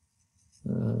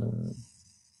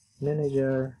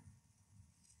 manager,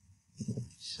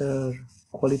 sir,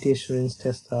 quality assurance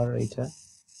tester, এটা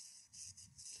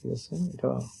ঠিক আছে, এটা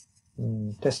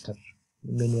টেস্টার,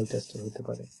 ম্যানুয়াল টেস্টার হতে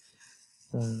পারে।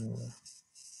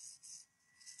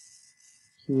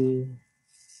 QA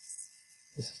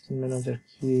assistant manager,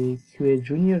 QA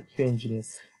junior, QA engineer,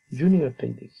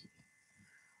 জুনিয়রটাই দেখি।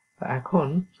 এখন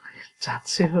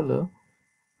চাচ্ছে হলো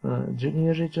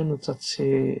জুনিয়রের জন্য চাচ্ছে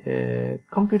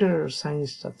কম্পিউটার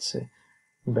সায়েন্স চাচ্ছে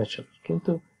ব্যাচেলর,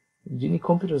 কিন্তু যিনি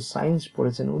কম্পিউটার সায়েন্স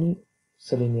পড়েছেন উনি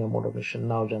সেলেনিয়াম অটোমেশন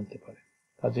নাও জানতে পারে,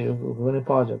 কাজে ওখানে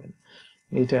পাওয়া যাবে না,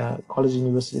 এটা কলেজ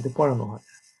ইউনিভার্সিটিতে পড়ানো হয়।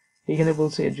 এখানে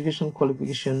বলছে education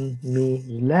qualification May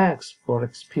relax for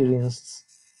experience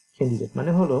candidate,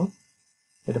 মানে হলো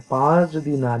এটা পাওয়া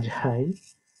যদি না যায়,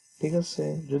 ঠিক আছে,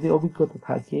 যদি অভিজ্ঞতা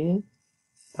থাকে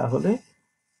তাহলে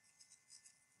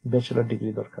ব্যাচেলর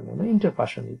ডিগ্রি দরকার নেই, ইন্টার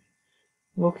পাস নিবে।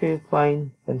 Okay fine,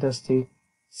 fantastic,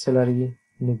 salary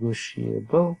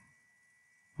negotiable,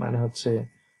 মানে হচ্ছে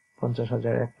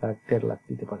 50,000, 1 লাখ, 1.5 লাখ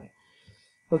দিতে পারে।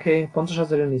 ওকে,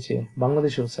 50,000-এর নিচে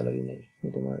বাংলাদেশেও স্যালারি নেই,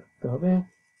 এটা মনে রাখতে হবে।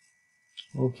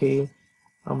 ওকে,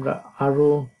 আমরা আরো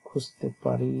খুঁজতে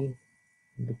পারি,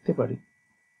 দেখতে পারি,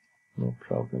 নো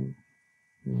প্রবলেম।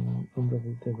 আমরা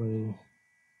বলতে পারি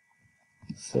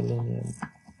সেলেনিয়াম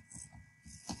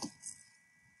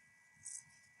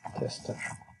টেস্টার,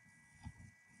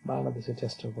 বাংলাদেশে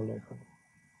টেস্টার বলে এখন,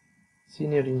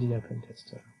 senior engineer pen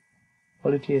tester,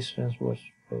 quality assurance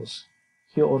works,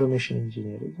 Q automation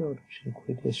engineer, এই যে অটোমেশন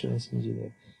কোয়ালিটি অ্যাসুরেন্স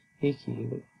ইঞ্জিনিয়ার, এই কি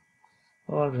এগুলো।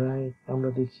 অলরাইট, আমরা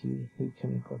দেখি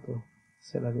এইখানে কত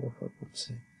স্যালারি অফার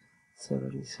করছে।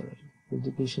 Salary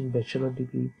education bachelor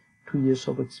degree, 2 years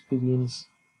of experience,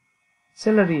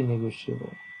 salary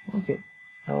negotiable, okay,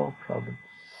 no problem.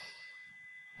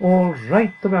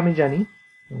 Alright, তবে আমি জানি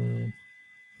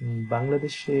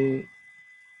বাংলাদেশে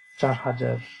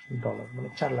 $4,000 মানে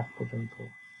 4 লাখ পর্যন্ত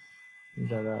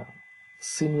যারা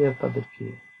সিনিয়র তাদেরকে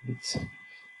দিচ্ছে,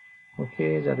 ওকে,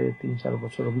 যাদের 3-4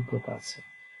 বছর অভিজ্ঞতা আছে।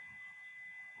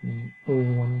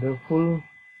 ওয়ান্ডারফুল।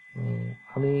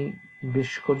 আমি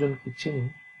বেশ কজনকে চিনি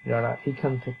যারা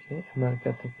এইখান থেকে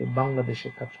আমেরিকা থেকে বাংলাদেশে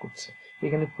কাজ করছে,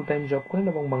 এখানে ফুল টাইম জব করেন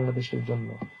এবং বাংলাদেশের জন্য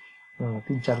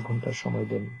 3-4 ঘন্টার সময়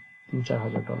দেন,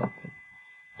 $3,000-4,000 দেন,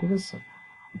 ঠিক আছে।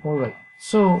 Alright,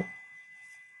 so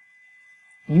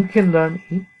you can learn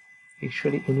it,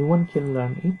 actually anyone can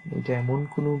learn it, এটা এমন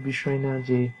কোনো বিষয় না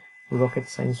যে রকেট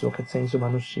সায়েন্সও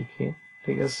মানুষ শিখে,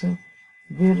 ঠিক আছে।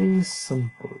 ভেরি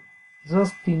সিম্পল,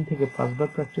 জাস্ট 3 থেকে 5 বার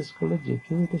প্র্যাকটিস করলে যে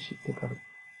কেউ এটা শিখতে পারবে,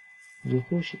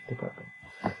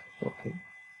 Okay,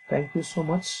 thank you so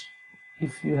much.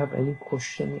 If you have any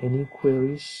question, any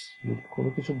queries, যদি কোনো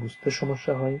কিছু বুঝতে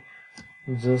সমস্যা হয়,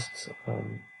 just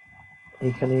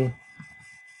এখানে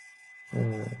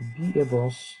be a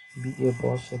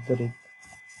boss at the rate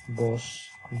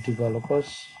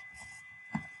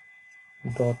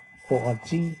bossdevelopers.org,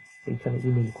 এখানে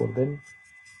ইমেল করবেন,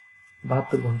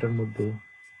 72 ঘন্টার মধ্যে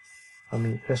আমি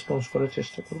রেসপন্স করার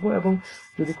চেষ্টা করব, এবং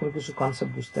যদি কোনো কিছু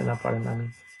কনসেপ্ট বুঝতে না পারেন আমি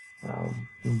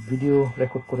ভিডিও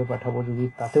রেকর্ড করে পাঠাবো, যদি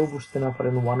তাতেও বুঝতে না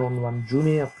পারেন 1-on-1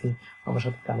 জুমে আপনি আমার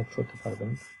সাথে কানেক্ট করতে পারবেন,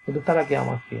 কিন্তু তার আগে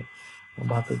আমাকে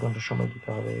 72 ঘন্টা সময় দিতে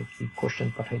হবে, কি কোশ্চেন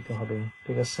পাঠাইতে হবে,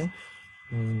 ঠিক আছে।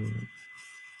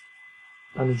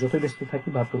 আমি যতই ব্যস্ত থাকি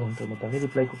 72 ঘন্টার মধ্যে আমি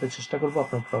রিপ্লাই করতে চেষ্টা করবো,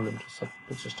 আপনার প্রবলেমটা সলভ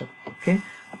করতে চেষ্টা করবো। ওকে,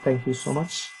 thank you so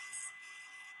much.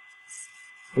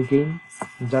 Again,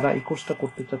 যারা এই কোর্সটা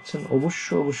করতে চাচ্ছেন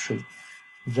অবশ্যই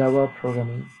জাভা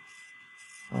প্রোগ্রামিং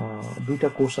 2টা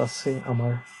কোর্স আছে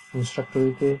আমার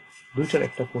ইনস্ট্রাক্টরিতে, 2টার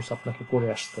একটা কোর্স আপনাকে করে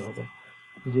আসতে হবে,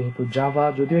 যেহেতু জাভা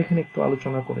যদিও এখানে একটু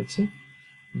আলোচনা করেছি,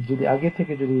 যদি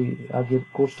আগের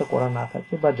কোর্সটা করা না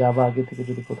থাকে বা জাভা আগে থেকে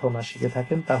যদি কোথাও না শিখে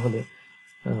থাকেন তাহলে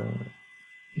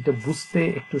এটা বুঝতে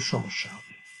একটু সমস্যা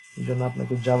হবে, এই জন্য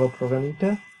আপনাকে জাভা প্রোগ্রামিংটা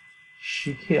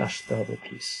শিখে আসতে হবে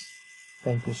please.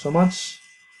 Thank you so much,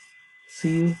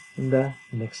 see you in the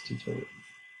next tutorial.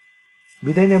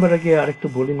 বিদায় নেবার আগে আরেকটু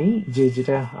বলে নিই যে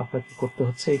যেটা আপনাকে করতে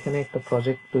হচ্ছে, এখানে একটা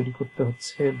প্রজেক্ট তৈরি করতে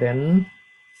হচ্ছে, দেন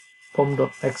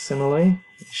pom.xml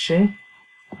এসে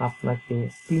আপনাকে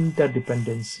 3টা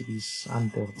ডিপেন্ডেন্সিজ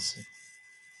আনতে হচ্ছে।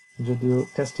 যদিও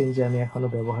TestNG আমি এখনো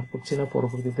ব্যবহার করছি না,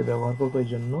 পরবর্তীতে ব্যবহার করবো, এই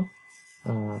জন্য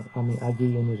আমি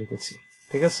আগেই এনে রেখেছি।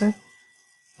 ঠিক আছে,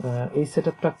 এই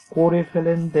সেটআপটা করে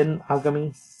ফেলেন, দেন আগামী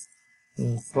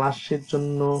ক্লাসের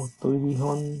জন্য তৈরি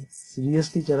হন।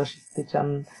 সিরিয়াসলি যারা শিখতে চান,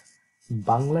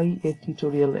 বাংলায় এর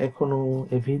টিউটোরিয়াল এখনো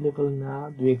অ্যাভেলেবল না,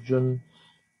 দু একজন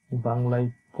বাংলায়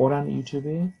পড়ান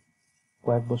ইউটিউবে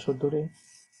কয়েক বছর ধরে।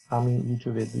 আমি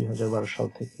ইউটিউবে 2012 সাল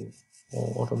থেকে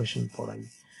অটোমেশন পড়াই।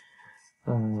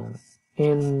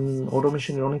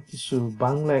 অটোমেশনের অনেক কিছু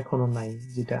বাংলা এখনো নাই,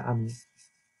 যেটা আমি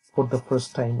ফর দ্য ফার্স্ট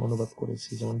টাইম অনুবাদ করেছি,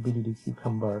 যেমন বিডিডি,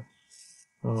 কিউকাম্বার,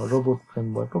 রোবট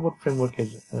ফ্রেমওয়ার্কের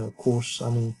কোর্স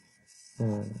আমি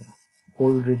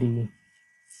অলরেডি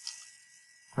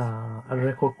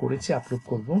রেকর্ড করেছি, আপলোড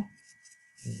করব,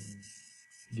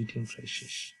 এডিটিং প্রায়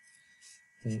শেষ।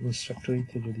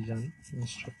 ইনস্ট্রাক্টরিতে যদি যান,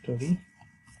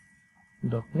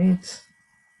 instructory.net,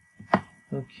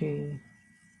 ওকে,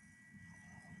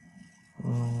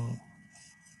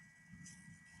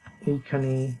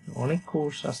 এইখানে অনেক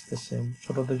কোর্স আসতেছে,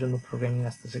 ছোটদের জন্য প্রোগ্রামিং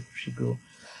আসতেছে খুব শীঘ্র।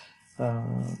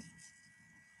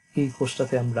 এই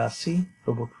কোর্সটাতে আমরা আছি,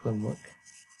 রোবট ফ্রেমওয়ার্ক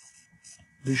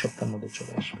 2 সপ্তাহের মধ্যে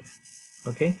চলে আসবে।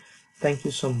 ওকে, thank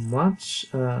you so much,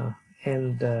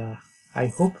 and I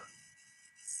hope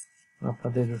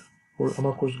আপনাদের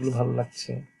আমার কোর্সগুলো ভালো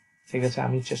লাগছে। ঠিক আছে,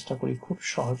 আমি চেষ্টা করি খুব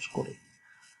সহজ করে,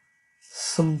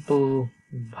 সিম্পল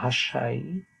ভাষায়,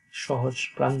 সহজ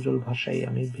প্রাঞ্জল ভাষায়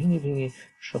আমি ভেঙে ভেঙে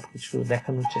সবকিছু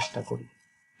দেখানোর চেষ্টা করি।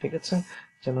 ঠিক আছে,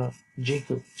 যেন যে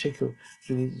কেউ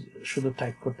যদি শুধু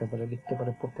টাইপ করতে পারে, লিখতে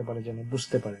পারে, পড়তে পারে, যেন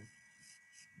বুঝতে পারেন।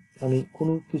 আমি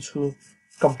কোনো কিছু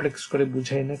কমপ্লেক্স করে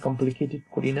বুঝাই না, কমপ্লিকেটেড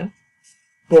করি না,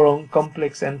 বরং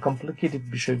কমপ্লেক্স এন্ড কমপ্লিকেটেড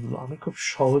বিষয়গুলো আমি খুব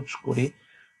সহজ করে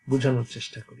বোঝানোর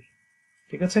চেষ্টা করি।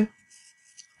 ঠিক আছে,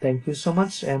 thank you so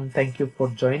much and thank you for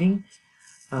joining.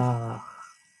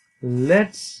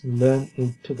 Let's learn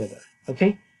it together.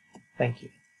 Okay, thank you.